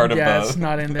is not part of the it's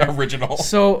not in there. Original.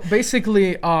 So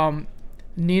basically,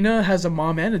 Nina has a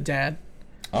mom and a dad.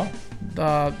 Oh.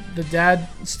 The dad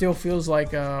still feels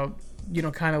like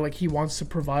kind of like he wants to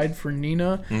provide for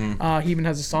Nina. Mm-hmm. He even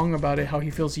has a song about it, how he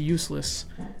feels useless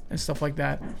and stuff like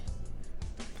that.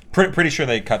 Pretty sure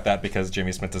they cut that because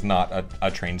Jimmy Smith is not a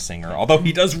trained singer, although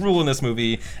he does rule in this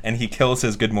movie, and he kills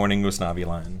his "Good Morning Usnavi"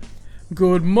 line.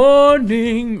 Good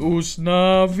morning,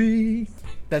 Usnavi.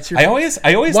 That's your. I always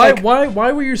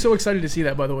why were you so excited to see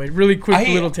that? By the way, really quick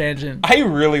little tangent. I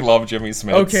really love Jimmy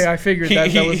Smith. Okay, I figured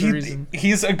that was the reason.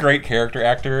 He's a great character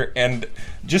actor, and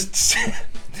just.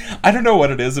 I don't know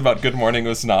what it is about Good Morning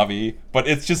Usnavi, but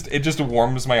it just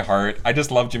warms my heart. I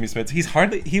just love Jimmy Smith.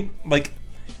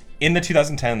 In the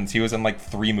 2010s, he was in like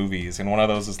 3 movies, and one of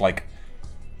those is like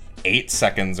 8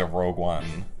 seconds of Rogue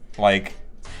One. Like,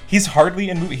 he's hardly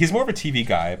in movies. He's more of a TV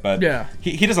guy, but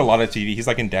he does a lot of TV. He's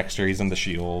like in Dexter. He's in The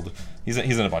Shield. He's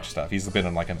in a bunch of stuff. He's been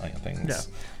in like a million things.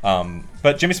 Yeah.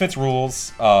 But Jimmy Smith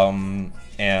rules,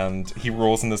 and he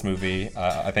rules in this movie.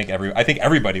 I think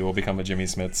everybody will become a Jimmy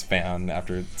Smith's fan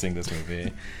after seeing this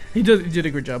movie. He did a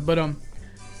good job, but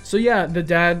So yeah, the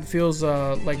dad feels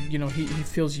like, you know, he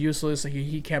feels useless, like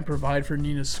he can't provide for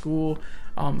Nina's school.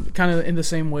 Kind of in the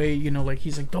same way, you know, like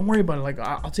he's like, don't worry about it, like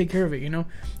I'll take care of it, you know.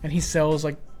 And he sells,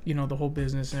 like, you know, the whole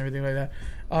business and everything like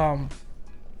that.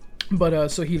 But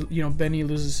so he, you know, Benny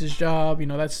loses his job, you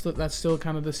know, that's still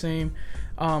kind of the same.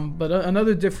 But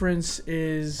another difference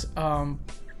is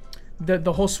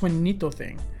the whole Sueñito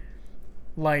thing.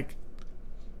 Like,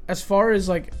 as far as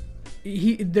like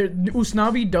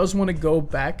Usnavi does want to go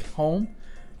back home,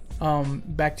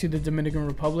 back to the Dominican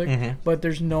Republic, but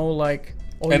there's no like.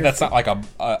 And that's not like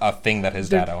a thing that his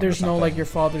dad owned. There's no like your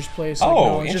father's place. Oh, like,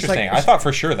 no, interesting. Just, like, I thought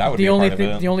for sure that would be a part of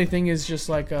it. The only thing is just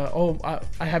like, I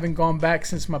haven't gone back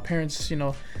since my parents, you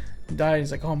know, died.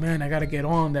 He's like, oh man, I gotta get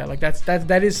on that. Like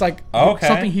that is like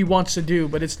something he wants to do,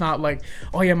 but it's not like,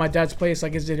 oh yeah, my dad's place.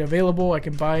 Like, is it available? I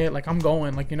can buy it. Like, I'm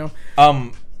going. Like, you know.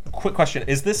 Quick question: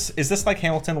 Is this like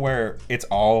Hamilton, where it's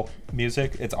all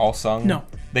music, it's all sung? No,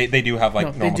 they do have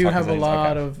like they do have a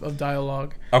lot of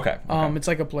dialogue. Okay. It's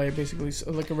like a play, basically,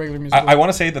 so like a regular musical. I want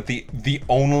to say that the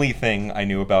only thing I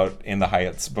knew about In the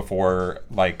Heights before,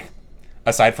 like,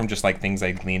 aside from just like things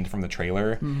I gleaned from the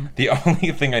trailer, the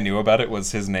only thing I knew about it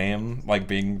was his name, like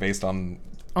being based on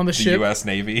the ship? U.S.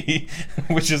 Navy,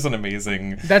 which is an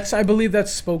amazing. I believe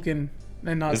that's spoken.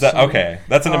 And not is that sung. okay?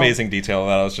 That's an amazing detail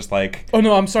that I was just like. Oh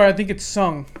no, I'm sorry. I think it's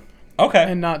sung. Okay.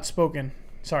 And not spoken.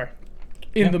 Sorry.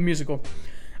 In the musical,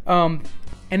 and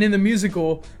in the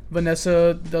musical,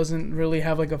 Vanessa doesn't really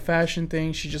have like a fashion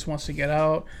thing. She just wants to get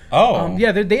out. Oh.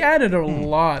 Yeah, they added a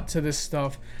lot to this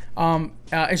stuff.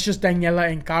 It's just Daniela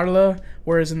and Carla,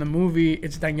 whereas in the movie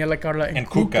it's Daniela, Carla, and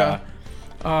Cuca.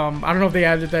 I don't know if they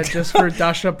added that just for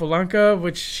Dasha Polanka,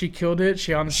 which she killed it.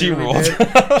 She honestly really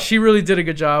did. She really did a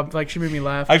good job. Like, she made me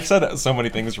laugh. I've said so many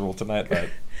things rule tonight, but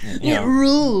It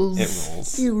rules.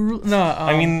 It rules. No,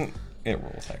 I mean, it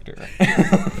rules, Hector.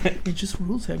 It just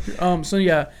rules, Hector. So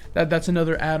yeah, that's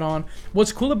another add-on.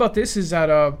 What's cool about this is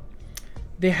that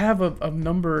they have a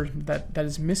number that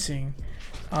is missing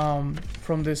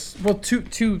from this. Well,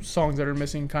 two songs that are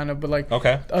missing, kind of, but like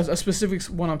a specific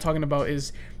one I'm talking about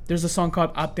is. There's a song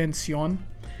called Atención,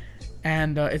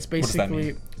 and it's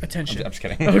basically attention. I'm just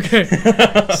kidding. Okay.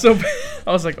 So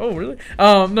I was like, oh, really?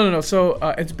 No. So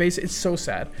it's so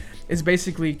sad. It's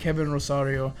basically Kevin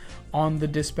Rosario on the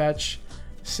dispatch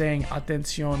saying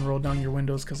Atención, roll down your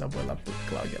windows because Abuela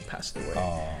Claudia passed away.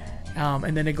 Oh.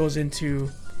 And then it goes into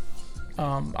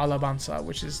Alabanza,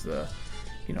 which is the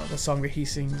song that he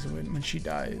sings when she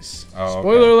dies. Oh,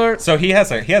 Spoiler alert. So he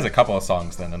has a couple of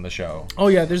songs then in the show. Oh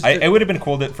yeah, it would have been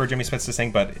cool for Jimmy Smits to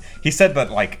sing, but he said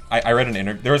that, like, I read an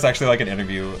interview. There was actually like an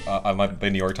interview on the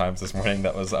New York Times this morning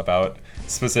that was about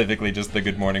specifically just the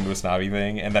Good Morning Usnavi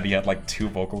thing, and that he had like 2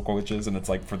 vocal coaches, and it's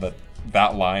like for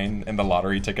that line and the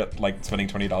lottery ticket, like spending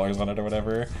 $20 on it or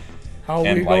whatever. How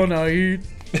we gonna eat?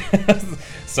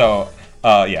 So.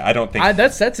 Yeah, I don't think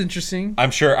that's interesting. I'm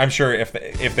sure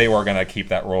if they were gonna keep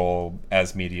that role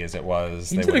as meaty as it was,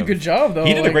 he did a good job though.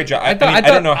 He did a great job. I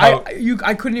don't know how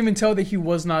I couldn't even tell that he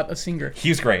was not a singer.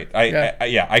 He's great.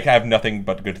 I have nothing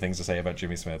but good things to say about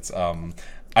Jimmy Smits.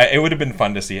 It would have been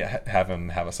fun to have him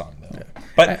have a song though. Yeah.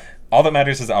 But all that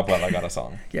matters is Abuela got a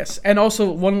song. Yes, and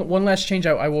also one last change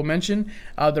I will mention.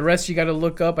 The rest you got to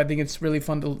look up. I think it's really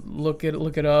fun to look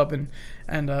it up and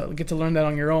get to learn that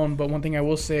on your own. But one thing I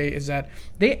will say is that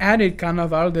they added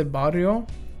Carnaval del Barrio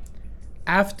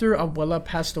after Abuela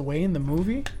passed away in the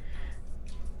movie,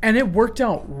 and it worked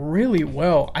out really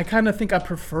well. I kind of think I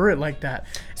prefer it like that.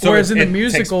 So whereas in the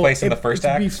musical, takes place in the first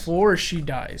act before she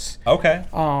dies. Okay.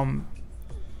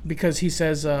 Because he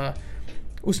says,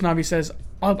 Usnavi says,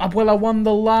 Abuela won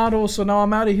the lotto, so now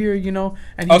I'm out of here, you know.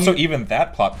 And so even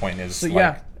that plot point is so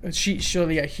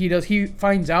he does. He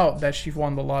finds out that she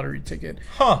won the lottery ticket,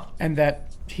 and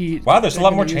that he. Wow, there's a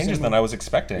lot more changes than I was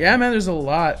expecting. Yeah, man, there's a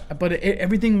lot, but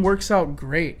everything works out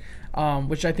great,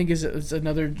 which I think is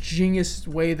another genius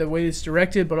way. The way it's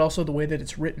directed, but also the way that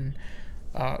it's written.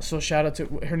 So shout out to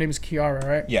her name is Kiara,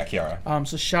 right? Yeah, Kiara.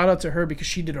 So shout out to her because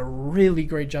she did a really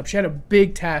great job. She had a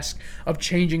big task of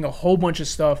changing a whole bunch of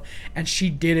stuff, and she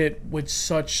did it with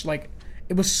such like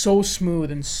it was so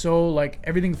smooth and so like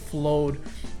everything flowed.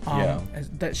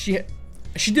 That she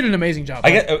did an amazing job.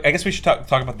 I guess we should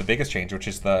talk about the biggest change, which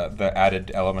is the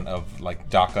added element of like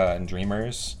DACA and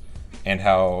Dreamers. And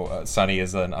how Sonny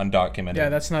is an undocumented. Yeah,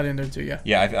 that's not in there too. Yeah.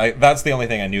 Yeah, that's the only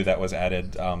thing I knew that was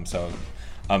added.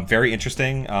 Very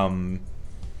interesting. I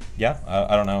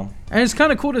don't know. And it's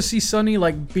kind of cool to see Sonny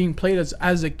like being played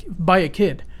by a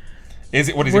kid. Is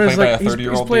it? What is he played by a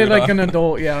 30-year-old? He's played like an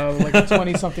adult, yeah, like a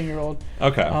 20-something-year-old.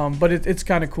 Okay. But it's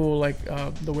kind of cool, like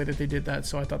the way that they did that.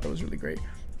 So I thought that was really great.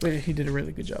 But he did a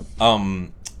really good job.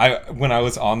 When I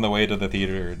was on the way to the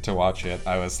theater to watch it,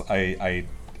 I said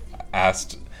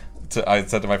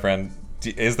to my friend,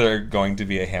 is there going to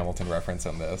be a Hamilton reference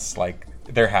in this? Like,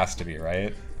 there has to be,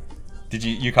 right? Did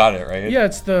you caught it, right? Yeah,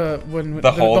 it's the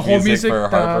whole music for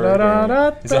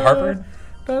Harvard. Is it Harvard?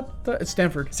 It's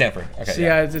Stanford. Stanford. Okay. So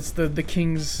yeah, it's the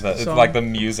King's it's song. like the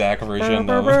Muzak version.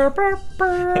 So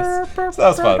that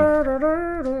was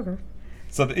fun.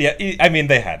 So I mean,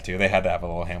 they had to have a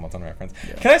little Hamilton reference.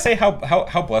 Yeah. Can I say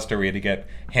how blessed are we to get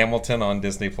Hamilton on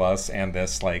Disney Plus and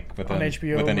this like within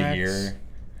HBO a Max. year?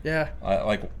 Yeah.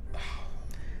 Like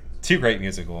two great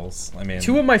musicals. I mean,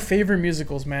 two of my favorite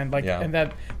musicals, man. Like, and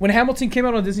that when Hamilton came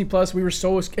out on Disney Plus, we were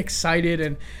so excited,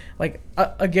 and like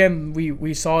again,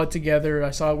 we saw it together.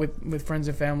 I saw it with friends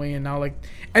and family, and now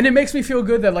and it makes me feel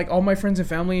good that like all my friends and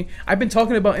family I've been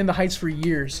talking about In the Heights for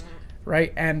years,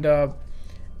 right? And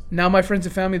now my friends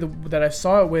and family that I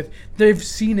saw it with, they've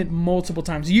seen it multiple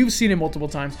times. You've seen it multiple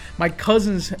times. My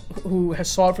cousins who has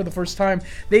saw it for the first time,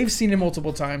 they've seen it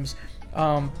multiple times.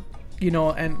 And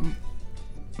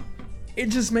it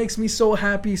just makes me so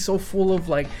happy, so full of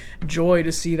like joy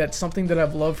to see that something that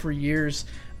I've loved for years.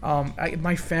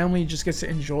 My family just gets to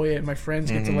enjoy it. My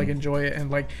friends get to like enjoy it,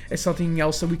 and like it's something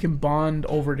else that we can bond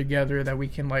over together, that we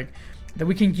can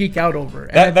geek out over.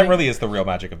 And that really is the real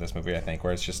magic of this movie, I think,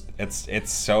 where it's just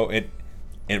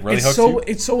it really hooks you.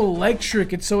 It's so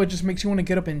electric. It just makes you want to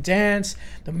get up and dance.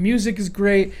 The music is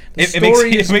great. It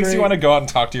makes you want to go out and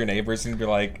talk to your neighbors and be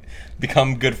like,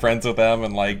 become good friends with them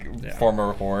and like form a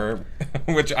rapport.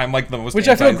 Which I'm like the most. Which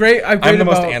I feel great. I'm the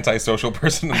most antisocial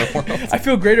person in the world. I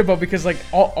feel great about because like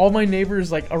all my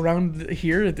neighbors like around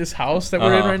here at this house that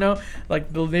we're in right now,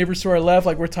 like the neighbors to our left,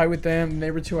 like we're tight with them. The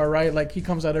neighbor to our right, like he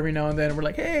comes out every now and then, and we're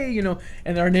like, hey,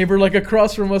 and our neighbor like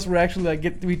across from us, we're actually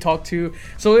like we talk to.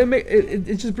 So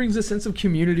it just brings a sense of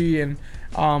community, and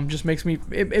just makes me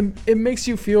it makes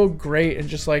you feel great, and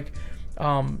just like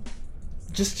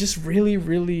just really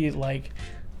really like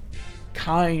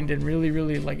kind, and really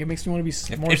really like it makes me want to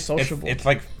be more sociable. It's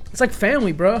like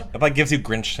family, bro. It like gives you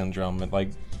Grinch syndrome. It like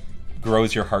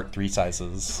grows your heart 3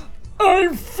 sizes.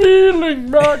 I'm feeling,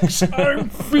 Max. I'm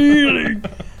feeling.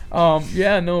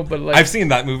 But like I've seen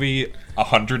that movie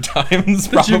 100 times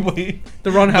probably.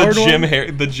 The Ron Howard one?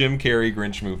 The Jim Carrey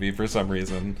Grinch movie for some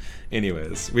reason.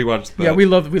 Anyways, we watched that. Yeah, we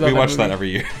watch that every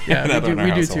year. Yeah,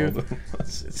 we do too.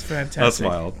 It's fantastic. That's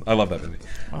wild. I love that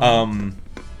movie.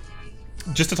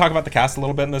 Just to talk about the cast a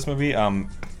little bit in this movie,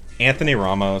 Anthony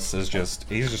Ramos he's just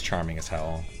charming as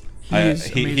hell.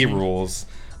 He rules.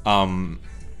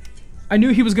 I knew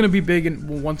he was gonna be big,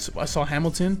 and once I saw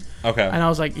Hamilton, okay, and I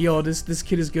was like, "Yo, this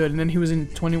kid is good." And then he was in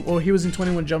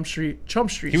 21 Chump Street.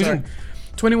 He was in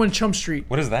 21 Chump Street.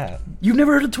 What is that? You've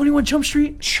never heard of 21 Chump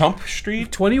Street? Chump Street?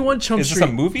 21 Chump Street. Is this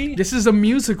a movie? This is a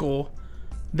musical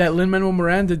that Lin-Manuel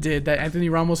Miranda did. That Anthony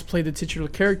Ramos played the titular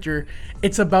character.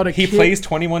 It's about a kid. He plays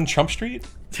 21 Chump Street.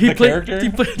 Character?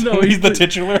 He's the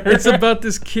titular. It's about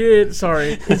this kid.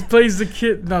 Sorry, he plays the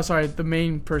kid. No, sorry, the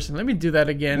main person. Let me do that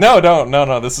again. No,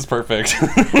 this is perfect.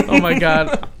 Oh my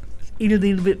god. Eat a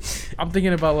little bit. I'm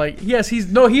thinking about like he is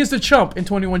the chump in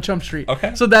 21 Chump Street.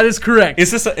 Okay, so that is correct.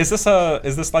 Is this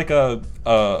like a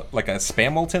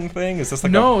Spamilton thing? Is this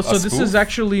like no? So this is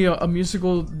actually a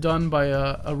musical done by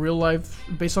a real life,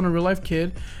 based on a real life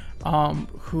kid,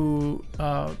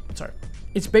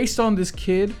 it's based on this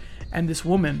kid and this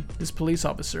woman, this police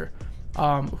officer,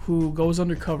 who goes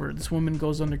undercover. This woman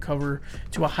goes undercover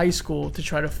to a high school to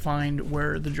try to find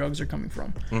where the drugs are coming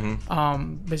from.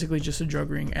 Mm-hmm. Basically just a drug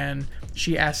ring. And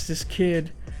she asks this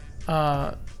kid,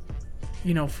 for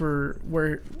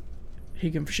where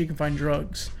she can find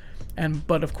drugs.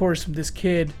 But of course, this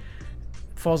kid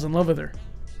falls in love with her.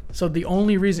 So the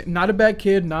only reason, not a bad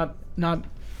kid, not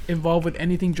involved with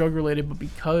anything drug related, but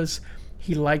because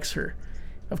he likes her.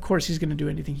 Of course, he's gonna do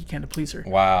anything he can to please her.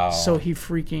 Wow. So he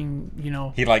freaking,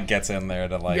 he like gets in there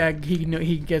to like. Yeah,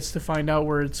 he gets to find out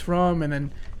where it's from, and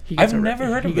then he gets. I've never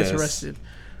heard of this. He gets arrested.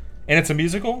 And it's a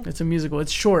musical. It's a musical.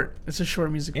 It's short. It's a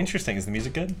short musical. Interesting. Is the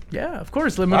music good? Yeah, of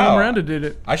course. Lin-Manuel Miranda did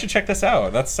it. I should check this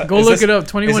out. Look it up.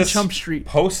 21 Chump Street.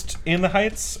 Post In the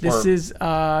Heights. This is,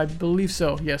 I believe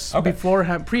so. Yes. Okay. Before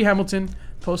pre-Hamilton,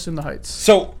 post In the Heights.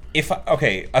 So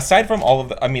aside from all of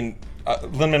the,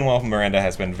 Lin-Manuel Miranda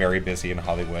has been very busy in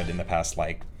Hollywood in the past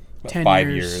 5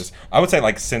 years. I would say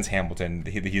since Hamilton,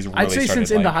 he's really. I'd say started,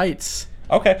 since In the Heights.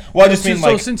 Okay, well I just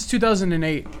mean since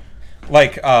 2008.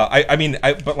 But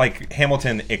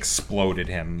Hamilton exploded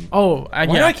him. Oh, why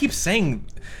do I keep saying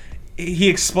he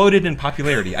exploded in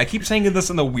popularity? I keep saying this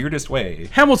in the weirdest way.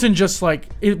 Hamilton just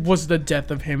it was the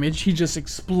death of him. He just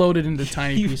exploded into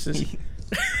tiny pieces.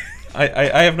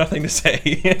 I have nothing to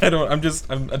say. I'm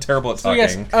terrible at So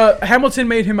talking. yes, Hamilton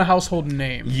made him a household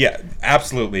name. Yeah,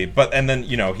 absolutely. But and then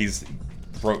he's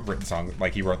written songs,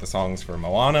 like he wrote the songs for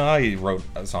Moana. He wrote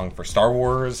a song for Star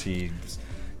Wars. He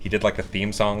did like the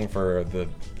theme song for the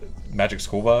Magic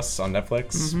School Bus on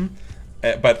Netflix.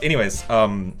 But anyways,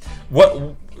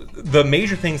 what the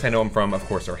major things I know him from, of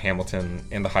course, are Hamilton,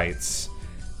 In the Heights,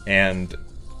 and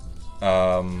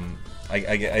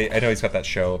I know he's got that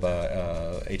show,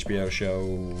 the HBO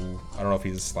show. I don't know if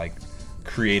he's like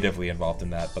creatively involved in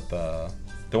that, but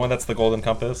the one that's the Golden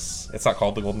Compass. It's not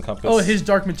called the Golden Compass. Oh, His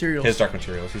Dark Materials. His Dark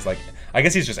Materials. He's like, I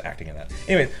guess he's just acting in that.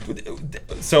 Anyway,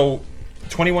 so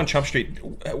 21 Chump Street.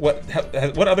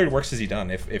 What other works has he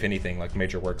done, if anything, like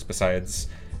major works besides?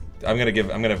 I'm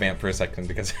gonna vamp for a second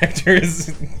because Hector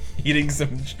is eating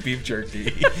some beef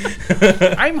jerky.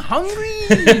 I'm hungry.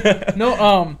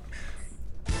 No,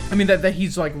 I mean that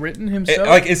he's like written himself.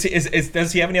 Like,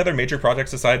 does he have any other major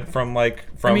projects aside from like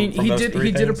from? I mean, from he those did. three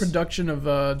He did a things? production of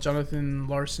Jonathan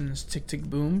Larson's Tick Tick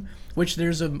Boom, which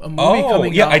there's a movie Oh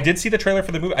coming yeah, out. I did see the trailer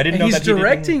for the movie. I didn't And know he's that he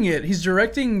directing it. He's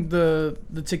directing the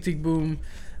Tick Tick Boom.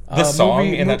 The song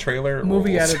movie, in that trailer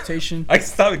movie rules. adaptation. I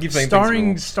thought it keeps saying things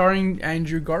rules. starring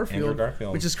Andrew Garfield,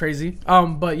 which is crazy.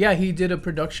 But yeah, he did a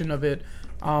production of it,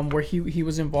 where he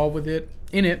was involved with it.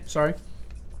 Sorry.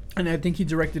 And I think he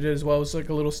directed it as well. It was like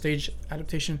a little stage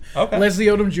adaptation. Okay. Leslie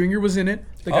Odom Jr. was in it,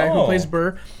 the guy who Oh. plays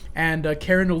Burr, and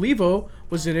Karen Olivo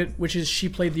was in it, she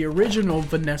played the original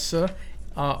Vanessa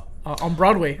on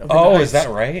Broadway. Of In the Oh, Heights, is that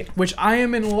right? Which I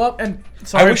am in love. And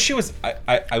sorry, I wish she was.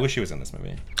 I wish she was in this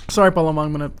movie. sorry, Paloma,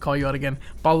 I'm gonna call you out again.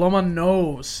 Paloma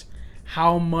knows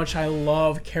how much I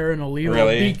love Karen Olivo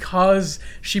Really? because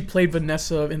she played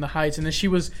Vanessa in The Heights, and then she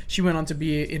went on to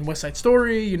be in West Side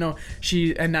Story. Now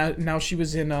she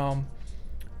was in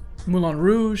Moulin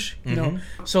Rouge.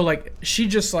 So like she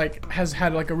just like has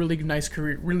had like a really nice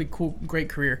career, really cool, great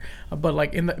career. But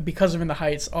like because of In the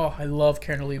Heights, oh, I love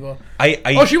Karen Olivo.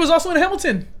 She was also in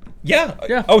Hamilton. Yeah.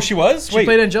 Yeah. Oh, she was. She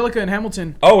played Angelica in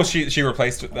Hamilton. Oh, she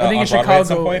replaced. I think on in Broadway Chicago at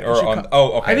some point, or in on. Chica-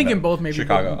 Oh, okay. I think then. in both, maybe.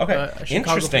 Chicago. But, Okay.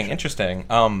 Chicago for sure. Interesting.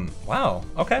 Wow.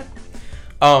 Okay.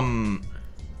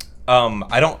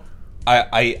 I don't.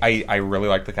 I really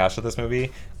like the cast of this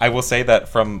movie. I will say that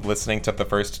from listening to the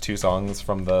first two songs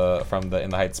from the In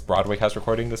the Heights Broadway cast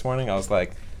recording this morning, I was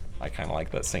like, I kind of like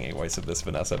the singing voice of this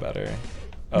Vanessa better.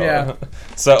 Yeah.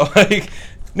 So like,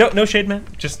 no shade, man.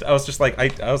 I was just like,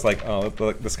 I was like, oh,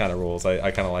 this kind of rules.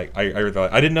 I kind of like. I really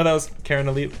like. I didn't know that was Karen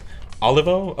Olivo.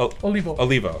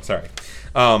 Olivo. Sorry.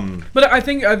 But I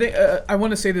think I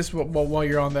want to say this while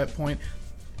you're on that point.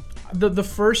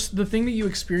 The thing that you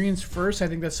experience first, I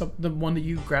think that's the one that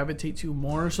you gravitate to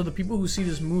more. So the people who see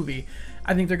this movie,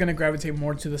 I think they're gonna gravitate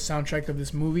more to the soundtrack of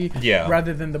this movie,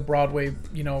 rather than the Broadway,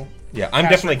 Yeah, I'm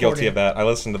definitely guilty of that. I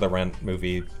listened to the Rent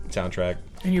movie soundtrack.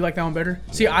 And you like that one better?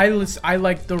 See, I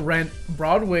like the Rent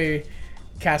Broadway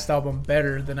cast album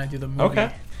better than I do the movie.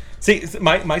 Okay. See,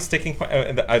 my sticking point.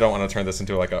 I don't want to turn this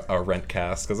into like a Rent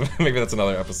cast because maybe that's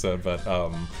another episode. But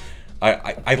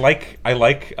I like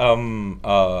oh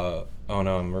no,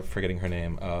 I'm forgetting her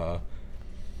name.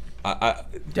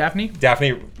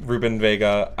 Daphne Rubin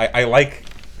Vega. I like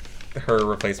her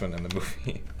replacement in the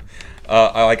movie.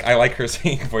 I like her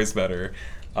singing voice better,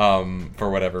 for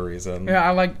whatever reason. Yeah,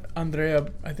 I like Andrea.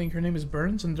 I think her name is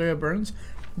Burns. Andrea Burns,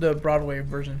 the Broadway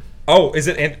version. Oh, is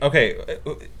it? Okay.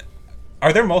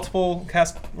 Are there multiple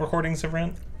cast recordings of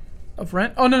Rent? Of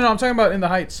Rent? Oh no, I'm talking about In the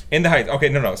Heights. In the Heights. Okay,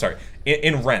 no, sorry.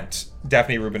 In Rent,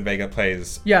 Daphne Rubin Vega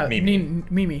plays Mimi.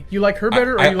 Mimi. You like her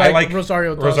better, or you like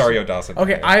Rosario Dawson? Rosario Dawson.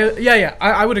 Okay,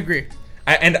 I would agree.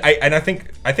 I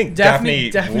think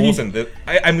Daphne rules in this.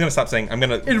 I'm gonna stop saying.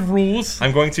 It rules.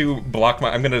 I'm going to block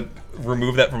I'm gonna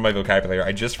remove that from my vocabulary.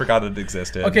 I just forgot it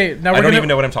existed. Okay, now I don't even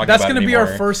know what I'm talking about. That's gonna be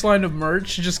anymore. our first line of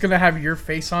merch. Just gonna have your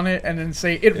face on it and then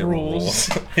say it rules.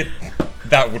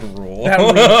 That would rule. That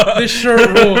rules. This shirt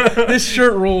rules. This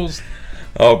shirt rules.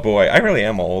 Oh boy, I really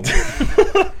am old.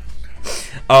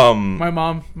 My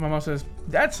mom says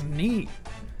that's neat.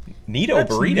 Neato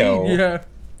That's burrito. neat. Yeah.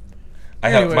 I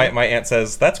have Anyway. my aunt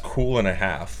says that's cool and a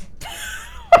half.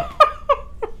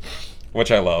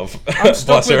 Which I love.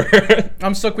 Bless her.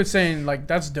 I'm stuck with saying like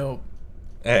that's dope.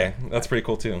 Hey, that's pretty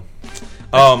cool too.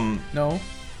 No,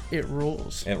 it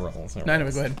rules. It rolls. No,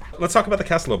 anyway, go ahead. Let's talk about the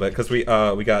cast a little bit because we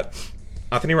got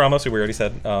Anthony Ramos, who we already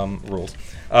said rules.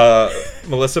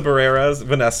 Melissa Barrera's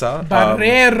Vanessa.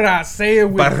 Barrera, say it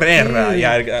with Barrera, T.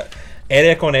 yeah.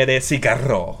 Ere con ere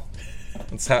cigarro.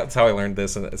 That's how I learned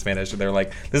this in Spanish. They're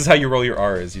like, this is how you roll your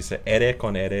R's. You say ere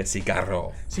con ere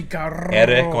cigarro. Cigarro.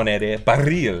 Ere con ere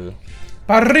barril.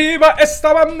 Arriba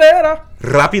esta bandera.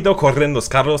 Rápido corren los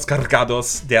carros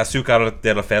cargados de azúcar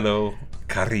del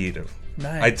ferrocarril.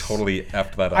 Nice. I totally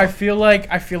effed that up. I feel like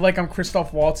I'm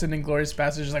Christoph Waltz in Inglourious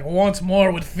Basterds, like once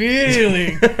more with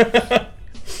feeling.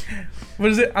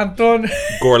 What is it, Anton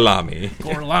Gorlami.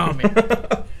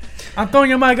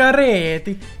 Antonio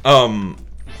Margaretti.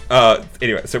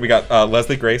 Anyway, so we got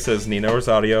Leslie Grace as Nina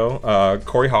Rosario,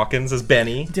 Corey Hawkins as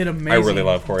Benny. Did amazing. I really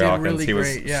love Corey Did Hawkins. really He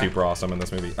was great, yeah. super awesome in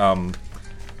this movie.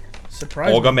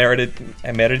 Surprising. Olga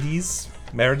Merediz.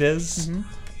 Mm-hmm.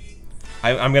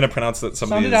 I'm gonna pronounce some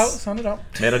Sound of it these. out.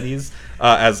 Merediz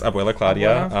as Abuela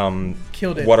Claudia.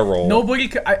 Killed it. What a role. Nobody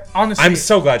could. Honestly, I'm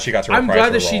so glad she got to. I'm reprise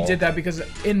glad her that she role. did that because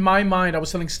in my mind, I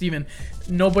was telling Steven,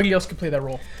 nobody else could play that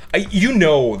role. You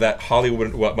know that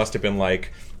Hollywood must have been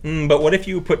like, but what if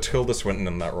you put Tilda Swinton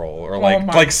in that role, or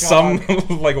like some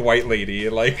like white lady,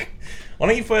 like why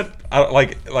don't you put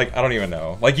like I don't even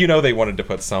know, like they wanted to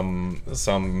put some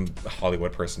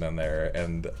Hollywood person in there,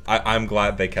 and I'm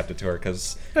glad they kept it to her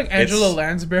because like Angela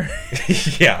Lansbury.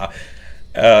 Yeah,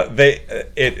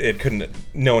 it couldn't,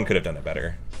 no one could have done it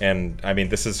better. And I mean,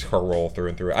 this is her role through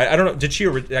and through. I don't know. Did she?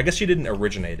 I guess she didn't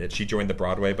originate it. She joined the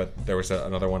Broadway, but there was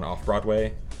another one off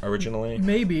Broadway originally.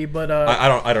 Maybe, but I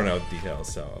don't know the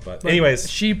details. So, but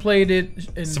anyways, she played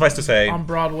it. Suffice to say, on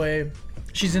Broadway.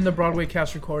 She's in the Broadway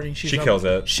cast recording. She kills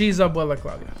it. She's Abuela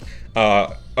Claudia.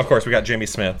 Of course, we got Jamie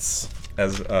Smits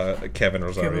as Kevin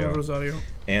Rosario.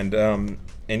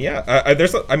 And yeah,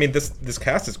 this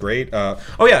cast is great.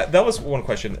 Oh yeah, that was one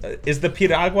question. Is the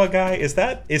Piragua guy,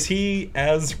 is he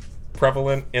as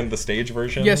prevalent in the stage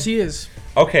version? Yes, he is.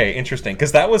 Okay, interesting.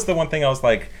 Because that was the one thing I was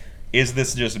like, is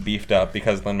this just beefed up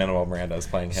because Lin-Manuel Miranda is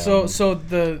playing him?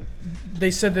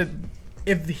 They said that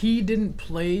if he didn't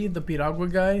play the Piragua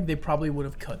guy, they probably would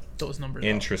have cut those numbers.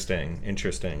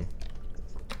 Interesting.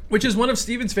 Which is one of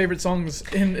Steven's favorite songs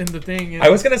in the thing. I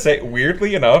was gonna say,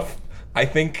 weirdly enough, I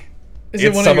think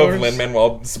it's some of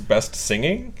Lin-Manuel's best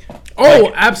singing.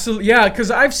 Oh, absolutely, yeah. Because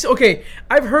I've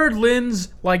heard Lin's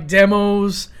like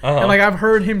demos, and like I've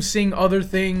heard him sing other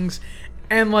things,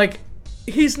 and like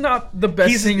he's not the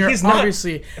best singer, he's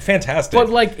obviously. Not fantastic, but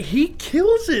like he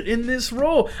kills it in this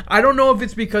role. I don't know if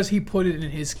it's because he put it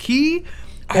in his key.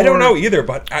 I don't know either,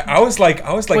 but I was like,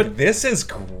 this is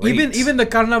great. Even the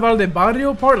Carnaval de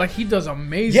Barrio part, like he does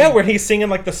amazing. Yeah, where he's singing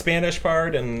like the Spanish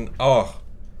part, and I'm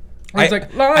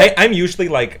usually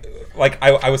like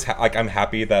I was I'm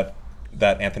happy that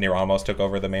Anthony Ramos took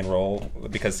over the main role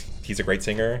because he's a great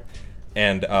singer,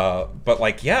 and but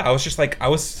like yeah, I was just like I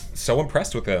was so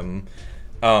impressed with him,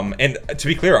 and to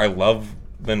be clear, I love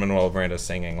Lin-Manuel Miranda's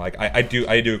singing. Like I do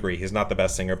agree he's not the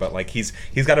best singer, but like he's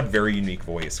got a very unique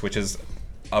voice, which is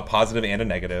a positive and a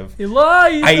negative.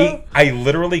 Elijah! I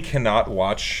literally cannot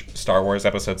watch Star Wars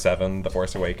Episode 7, The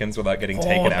Force Awakens, without getting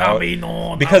taken out.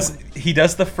 Because he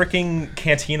does the freaking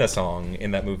Cantina song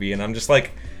in that movie, and I'm just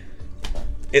like,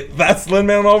 that's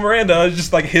Lin-Manuel Miranda. It's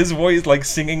just like his voice, like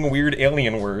singing weird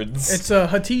alien words. It's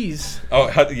Hatiz.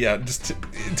 Oh, yeah, just it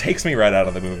takes me right out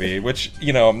of the movie, which,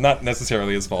 not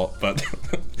necessarily his fault, but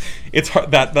it's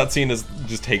hard. That scene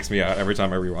just takes me out every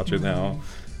time I rewatch it now.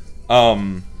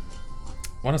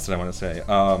 What else did I want to say?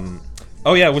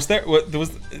 Oh yeah, was that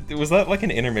like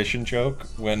an intermission joke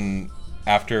when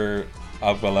after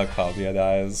Abuela Claudia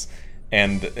dies,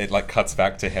 and it like cuts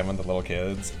back to him and the little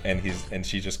kids, and he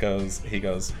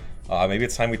goes, maybe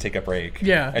it's time we take a break.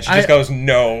 Yeah, and she just goes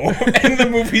no, and the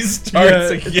movie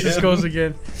starts again. It just goes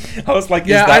again. I was like, is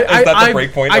that the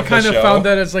break point? I of the show? kind of found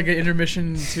that as like an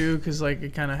intermission too, because like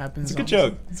it kind of happens. It's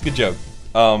a good joke.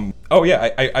 Oh yeah,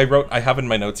 I have in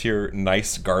my notes here,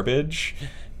 nice garbage.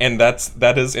 And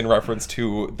that is in reference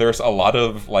to there's a lot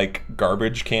of like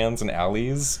garbage cans and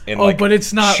alleys and but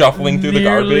it's not shuffling through the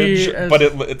garbage, but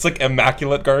it's like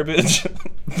immaculate garbage.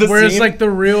 Whereas like the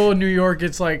real New York,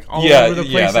 it's like all over the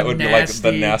place. Yeah, that would be like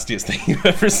the nastiest thing you've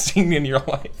ever seen in your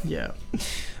life. Yeah.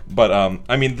 But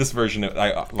I mean, this version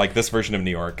of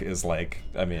New York is like,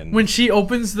 I mean, when she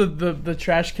opens the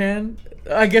trash can,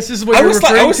 I guess this is what you're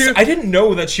referring to. I didn't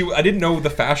know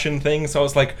the fashion thing, so I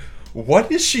was like,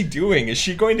 what is she doing? Is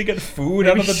she going to get food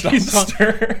out of the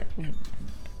dumpster?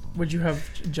 Would you have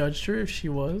judged her if she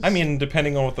was? I mean,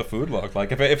 depending on what the food looked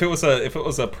like. If it was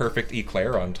a perfect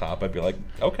eclair on top, I'd be like,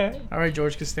 okay. All right,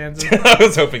 George Costanza. I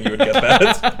was hoping you would get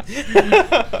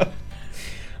that.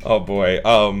 Oh boy.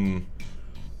 Oh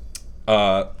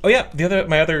yeah.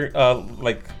 My other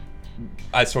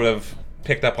I sort of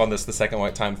picked up on this the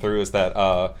second time through is that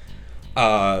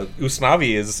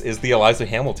Usnavi is the Eliza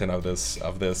Hamilton of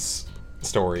this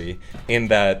story, in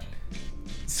that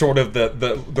sort of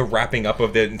the wrapping up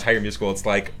of the entire musical. It's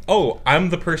like, oh, I'm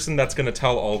the person that's going to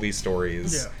tell all these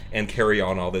stories and carry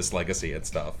on all this legacy and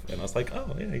stuff. And I was like,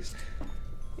 oh yeah, he's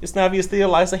obviously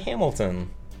Eliza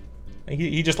Hamilton.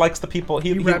 He just likes the people.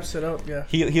 He wraps it up. Yeah.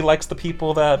 He likes the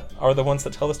people that are the ones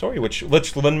that tell the story, which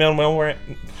Lin-Manuel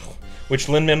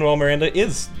Miranda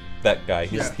is that guy.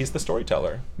 He's the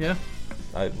storyteller. Yeah.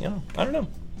 I don't know.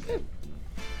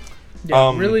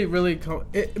 Yeah, really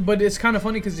but it's kind of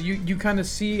funny because you kind of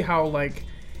see how, like,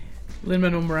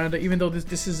 Lin-Manuel Miranda, even though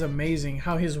this is amazing,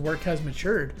 how his work has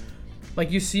matured. Like,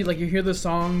 you see, like, you hear the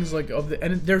songs, like,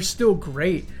 and they're still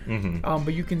great. Mm-hmm.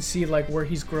 But you can see, like, where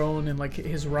he's grown and, like,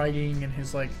 his writing and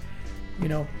his, like, you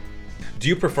know. Do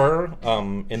you prefer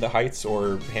In the Heights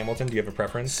or Hamilton? Do you have a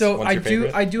preference? So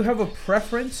I do have a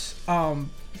preference.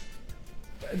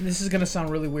 This is gonna sound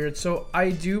really weird. So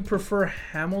I do prefer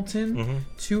Hamilton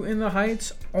to In the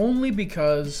Heights, only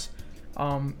because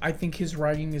I think his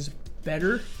writing is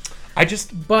better.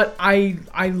 But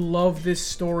I love this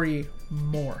story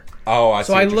more. Oh, I see.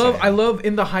 So I love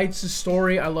In the Heights'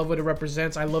 story. I love what it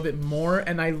represents. I love it more,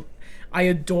 and I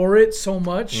adore it so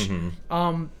much.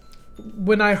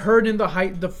 When I heard In the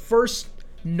Heights, the first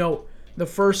note, the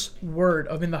first word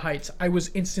of In the Heights, I was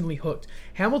instantly hooked.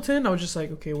 Hamilton, I was just like,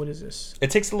 okay, what is this?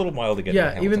 It takes a little while to get into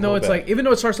Hamilton, even though it's like, even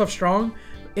though it starts off strong,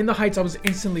 In the Heights, I was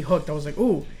instantly hooked. I was like,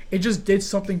 ooh, it just did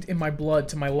something in my blood,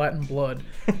 to my Latin blood.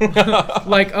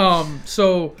 Like,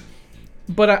 so,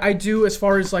 but I do, as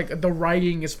far as like the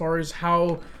writing, as far as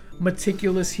how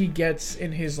meticulous he gets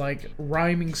in his like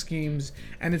rhyming schemes,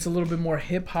 and it's a little bit more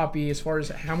hip-hoppy as far as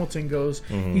Hamilton goes.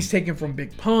 He's taken from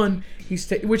Big Pun,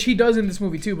 which he does in this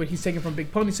movie too, but he's taken from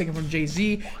Big Pun, he's taken from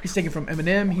Jay-Z, he's taken from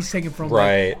Eminem, he's taken from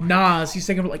like, Nas, he's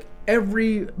taken from like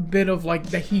every bit of like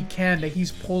that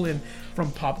he's pulling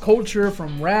from pop culture,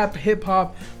 from rap,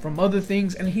 hip-hop, from other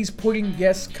things, and he's putting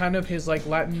kind of his like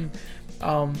Latin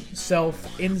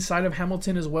self inside of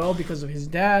Hamilton as well because of his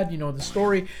dad, you know, the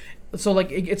story. So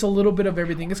like it's a little bit of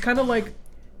everything. It's kind of like,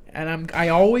 and I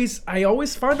always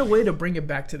find a way to bring it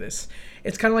back to this.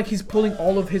 It's kind of like he's pulling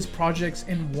all of his projects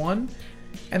in one,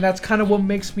 and that's kind of what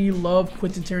makes me love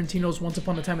Quentin Tarantino's Once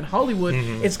Upon a Time in Hollywood.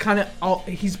 It's kind of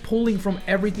he's pulling from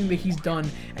everything that he's done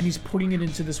and he's putting it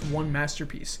into this one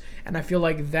masterpiece. And I feel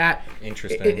like that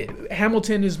interesting.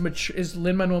 Hamilton is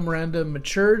Lin-Manuel Miranda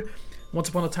matured. Once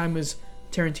Upon a Time is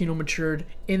Tarantino matured.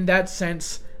 In that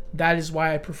sense, that is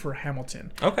why I prefer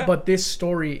Hamilton. Okay. But this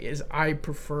story I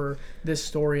prefer this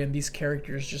story and these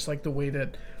characters, just like the way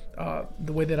that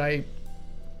I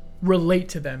relate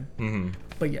to them.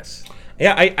 But yes.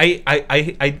 Yeah,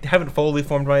 I haven't fully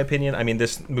formed my opinion. I mean,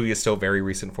 this movie is still very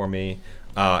recent for me,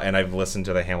 and I've listened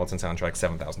to the Hamilton soundtrack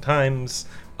 7,000 times.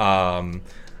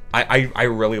 I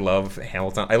really love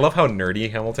Hamilton. I love how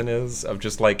nerdy Hamilton is, of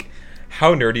just like,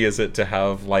 how nerdy is it to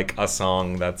have like a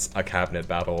song that's a cabinet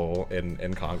battle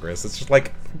in Congress? It's just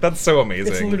like, that's so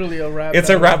amazing. It's literally a rap. It's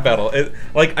battle. A rap battle.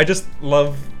 Like, I just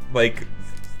love like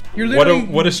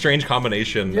what a strange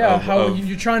combination. Yeah, how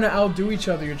you're trying to outdo each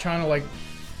other. You're trying to like,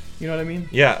 you know what I mean?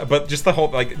 Yeah, but just the whole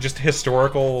like just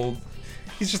historical.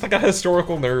 He's just like a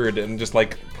historical nerd and just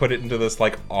like put it into this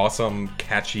like awesome,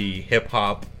 catchy hip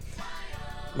hop,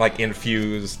 like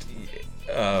infused,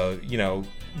 you know,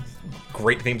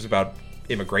 great themes about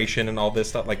immigration and all this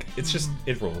stuff. Like, it's just,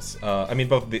 it rules. I mean,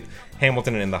 both the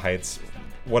Hamilton and In the Heights,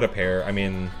 what a pair. I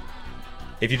mean,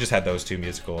 if you just had those two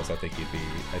musicals, I think you'd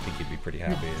be pretty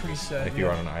happy. If you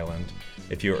were on an island,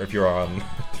 if you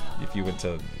went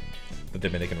to the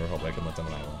Dominican Republic and lived on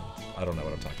an island. I don't know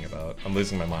what I'm talking about. I'm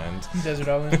losing my mind. Desert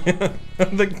Island.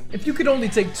 Like, if you could only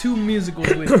take two musicals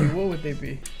with you, what would they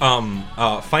be?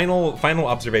 Final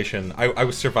observation. I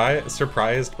was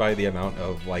surprised by the amount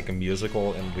of like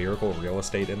musical and lyrical real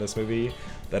estate in this movie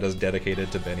that is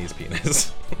dedicated to Benny's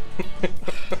penis.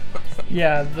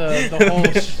 Yeah, the whole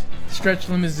stretch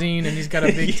limousine, and he's got a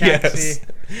big taxi.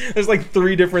 Yes. There's like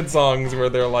 3 different songs where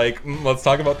they're like, let's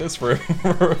talk about this for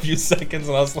a few seconds,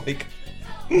 and I was like.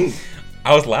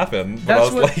 I was laughing,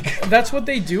 but that's what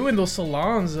they do in those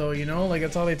salons, though, you know? Like,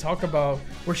 that's all they talk about.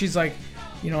 Where she's like,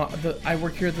 you know, I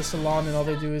work here at the salon, and all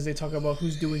they do is they talk about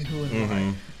who's doing who and why.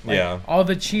 Like, yeah. All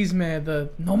the chisme, the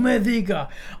no me diga.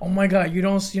 Oh my God, you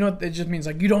don't, you know, it just means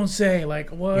like, you don't say, like,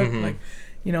 what? Like,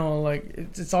 you know, like,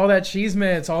 it's all that chisme,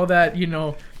 it's all that, you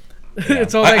know,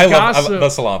 it's all that gossip. The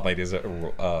salon ladies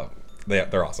are,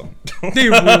 they're awesome. They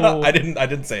rule. I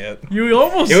didn't say it. You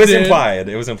almost It was did. implied.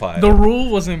 It was implied. The rule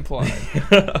was implied.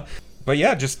 But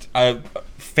yeah, just a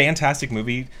fantastic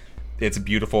movie. It's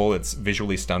beautiful. It's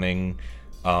visually stunning.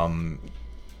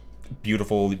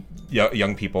 Beautiful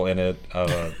young people in it.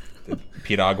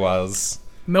 Piraguas.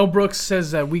 Mel Brooks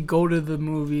says that we go to the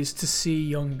movies to see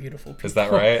young, beautiful people. Is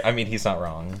that right? I mean, he's not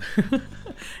wrong.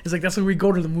 It's like, that's what we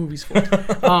go to the movies for.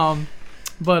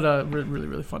 But really,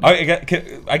 really funny.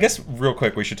 I guess real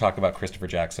quick, we should talk about Christopher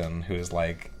Jackson, who is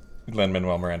like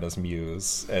Lin-Manuel Miranda's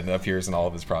muse and appears in all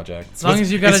of his projects. As long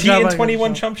as you got a is job, he I in got a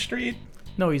 21 job. Jump Street?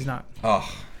 No, he's not. Oh,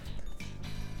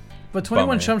 But 21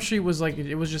 Bummer. Jump Street was like,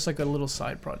 it was just like a little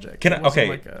side project. Can It I, wasn't okay.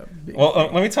 like a big Well,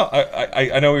 thing. let me tell.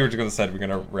 I know we were going to say we're going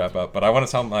to wrap up, but I want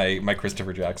to tell my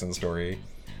Christopher Jackson story,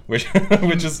 which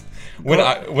is when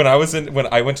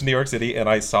I went to New York City and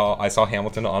I saw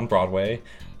Hamilton on Broadway,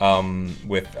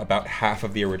 with about half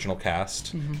of the original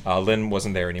cast. Lynn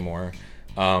wasn't there anymore,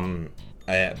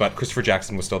 but Christopher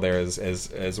Jackson was still there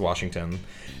as Washington,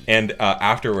 and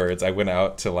afterwards I went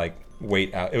out to like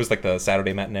wait out. It was like the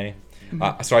Saturday matinee.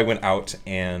 So I went out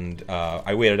and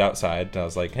I waited outside. I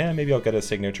was like, maybe I'll get a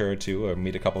signature or two or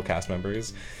meet a couple cast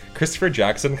members. Christopher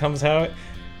Jackson comes out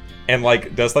and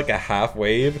like does like a half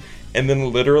wave and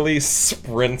then literally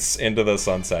sprints into the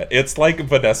sunset. It's like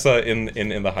Vanessa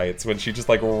in The Heights when she just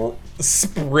like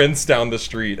sprints down the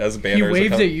street as banners. He are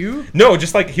waved coming. at you? No,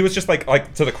 just like he was just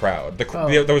like to the crowd.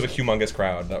 Oh. There was a humongous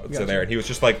crowd that was Gotcha. there, and he was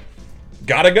just like,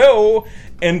 "Gotta go,"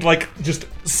 and like just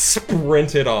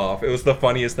sprinted off. It was the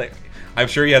funniest thing. I'm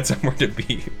sure he had somewhere to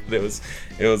be. It was.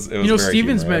 You know, very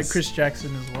Stevens humorous. met Chris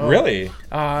Jackson as well. Really?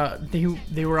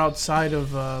 They were outside of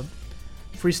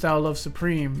Freestyle Love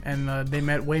Supreme, and they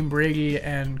met Wayne Brady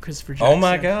and Christopher Jackson. Oh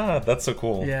my God, that's so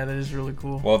cool. Yeah, that is really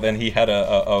cool. Well, then he had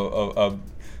a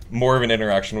more of an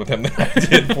interaction with him than I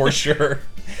did for sure.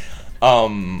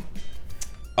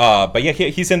 But yeah,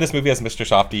 he's in this movie as Mr.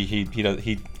 Softy.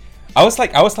 He I was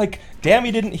like, damn,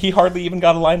 he hardly even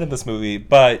got a line in this movie.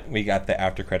 But we got the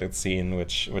after credits scene,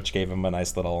 which gave him a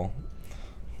nice little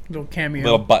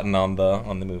cameo. button on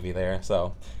the movie there.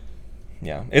 So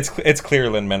yeah, it's clear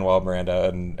Lin-Manuel Miranda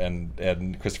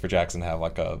and Christopher Jackson have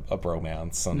like a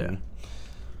bromance, and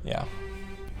yeah.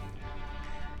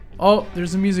 Oh,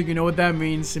 there's the music. You know what that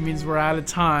means. It means we're out of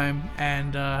time.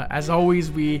 And as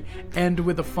always, we end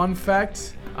with a fun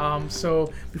fact.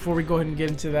 So before we go ahead and get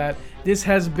into that, this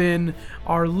has been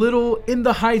our little In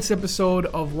the Heights episode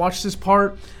of Watch This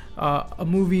Part, a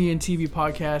movie and TV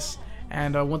podcast.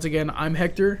 And once again, I'm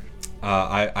Hector.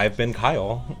 I've been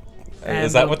Kyle. And,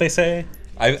 Is that what they say?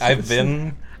 I've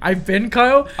been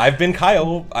Kyle. I've been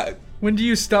Kyle. When do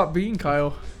you stop being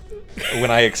Kyle?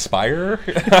 When I expire,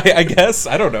 I guess.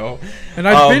 I don't know. And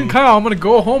I've been Kyle. I'm gonna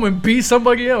go home and be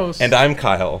somebody else. And I'm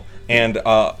Kyle. And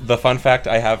the fun fact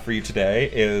I have for you today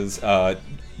is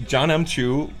John M.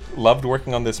 Chu loved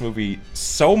working on this movie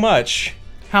so much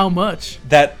How much?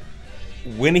 that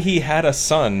when he had a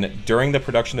son during the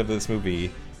production of this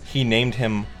movie, he named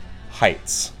him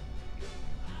Heights.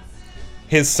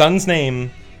 His son's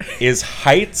name is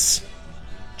Heights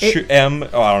Chu, M.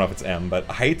 Oh, I don't know if it's M, but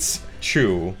Heights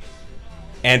Chu.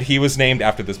 And he was named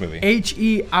after this movie. Heights.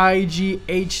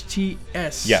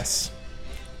 Yes.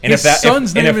 And His if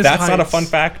son's name is that's not a Heights. fun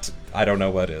fact, I don't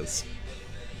know what is.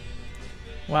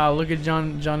 Wow, look at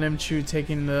John M. Chu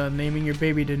taking naming your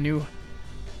baby to new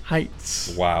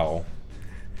heights. Wow.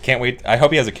 Can't wait. I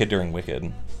hope he has a kid during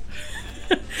Wicked.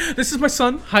 This is my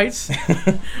son, Heights.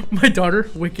 My daughter,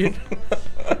 Wicked.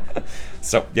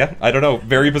 So, yeah, I don't know.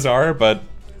 Very bizarre, but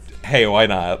hey, why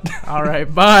not? All right,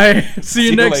 bye. See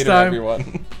you next later, time.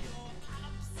 everyone.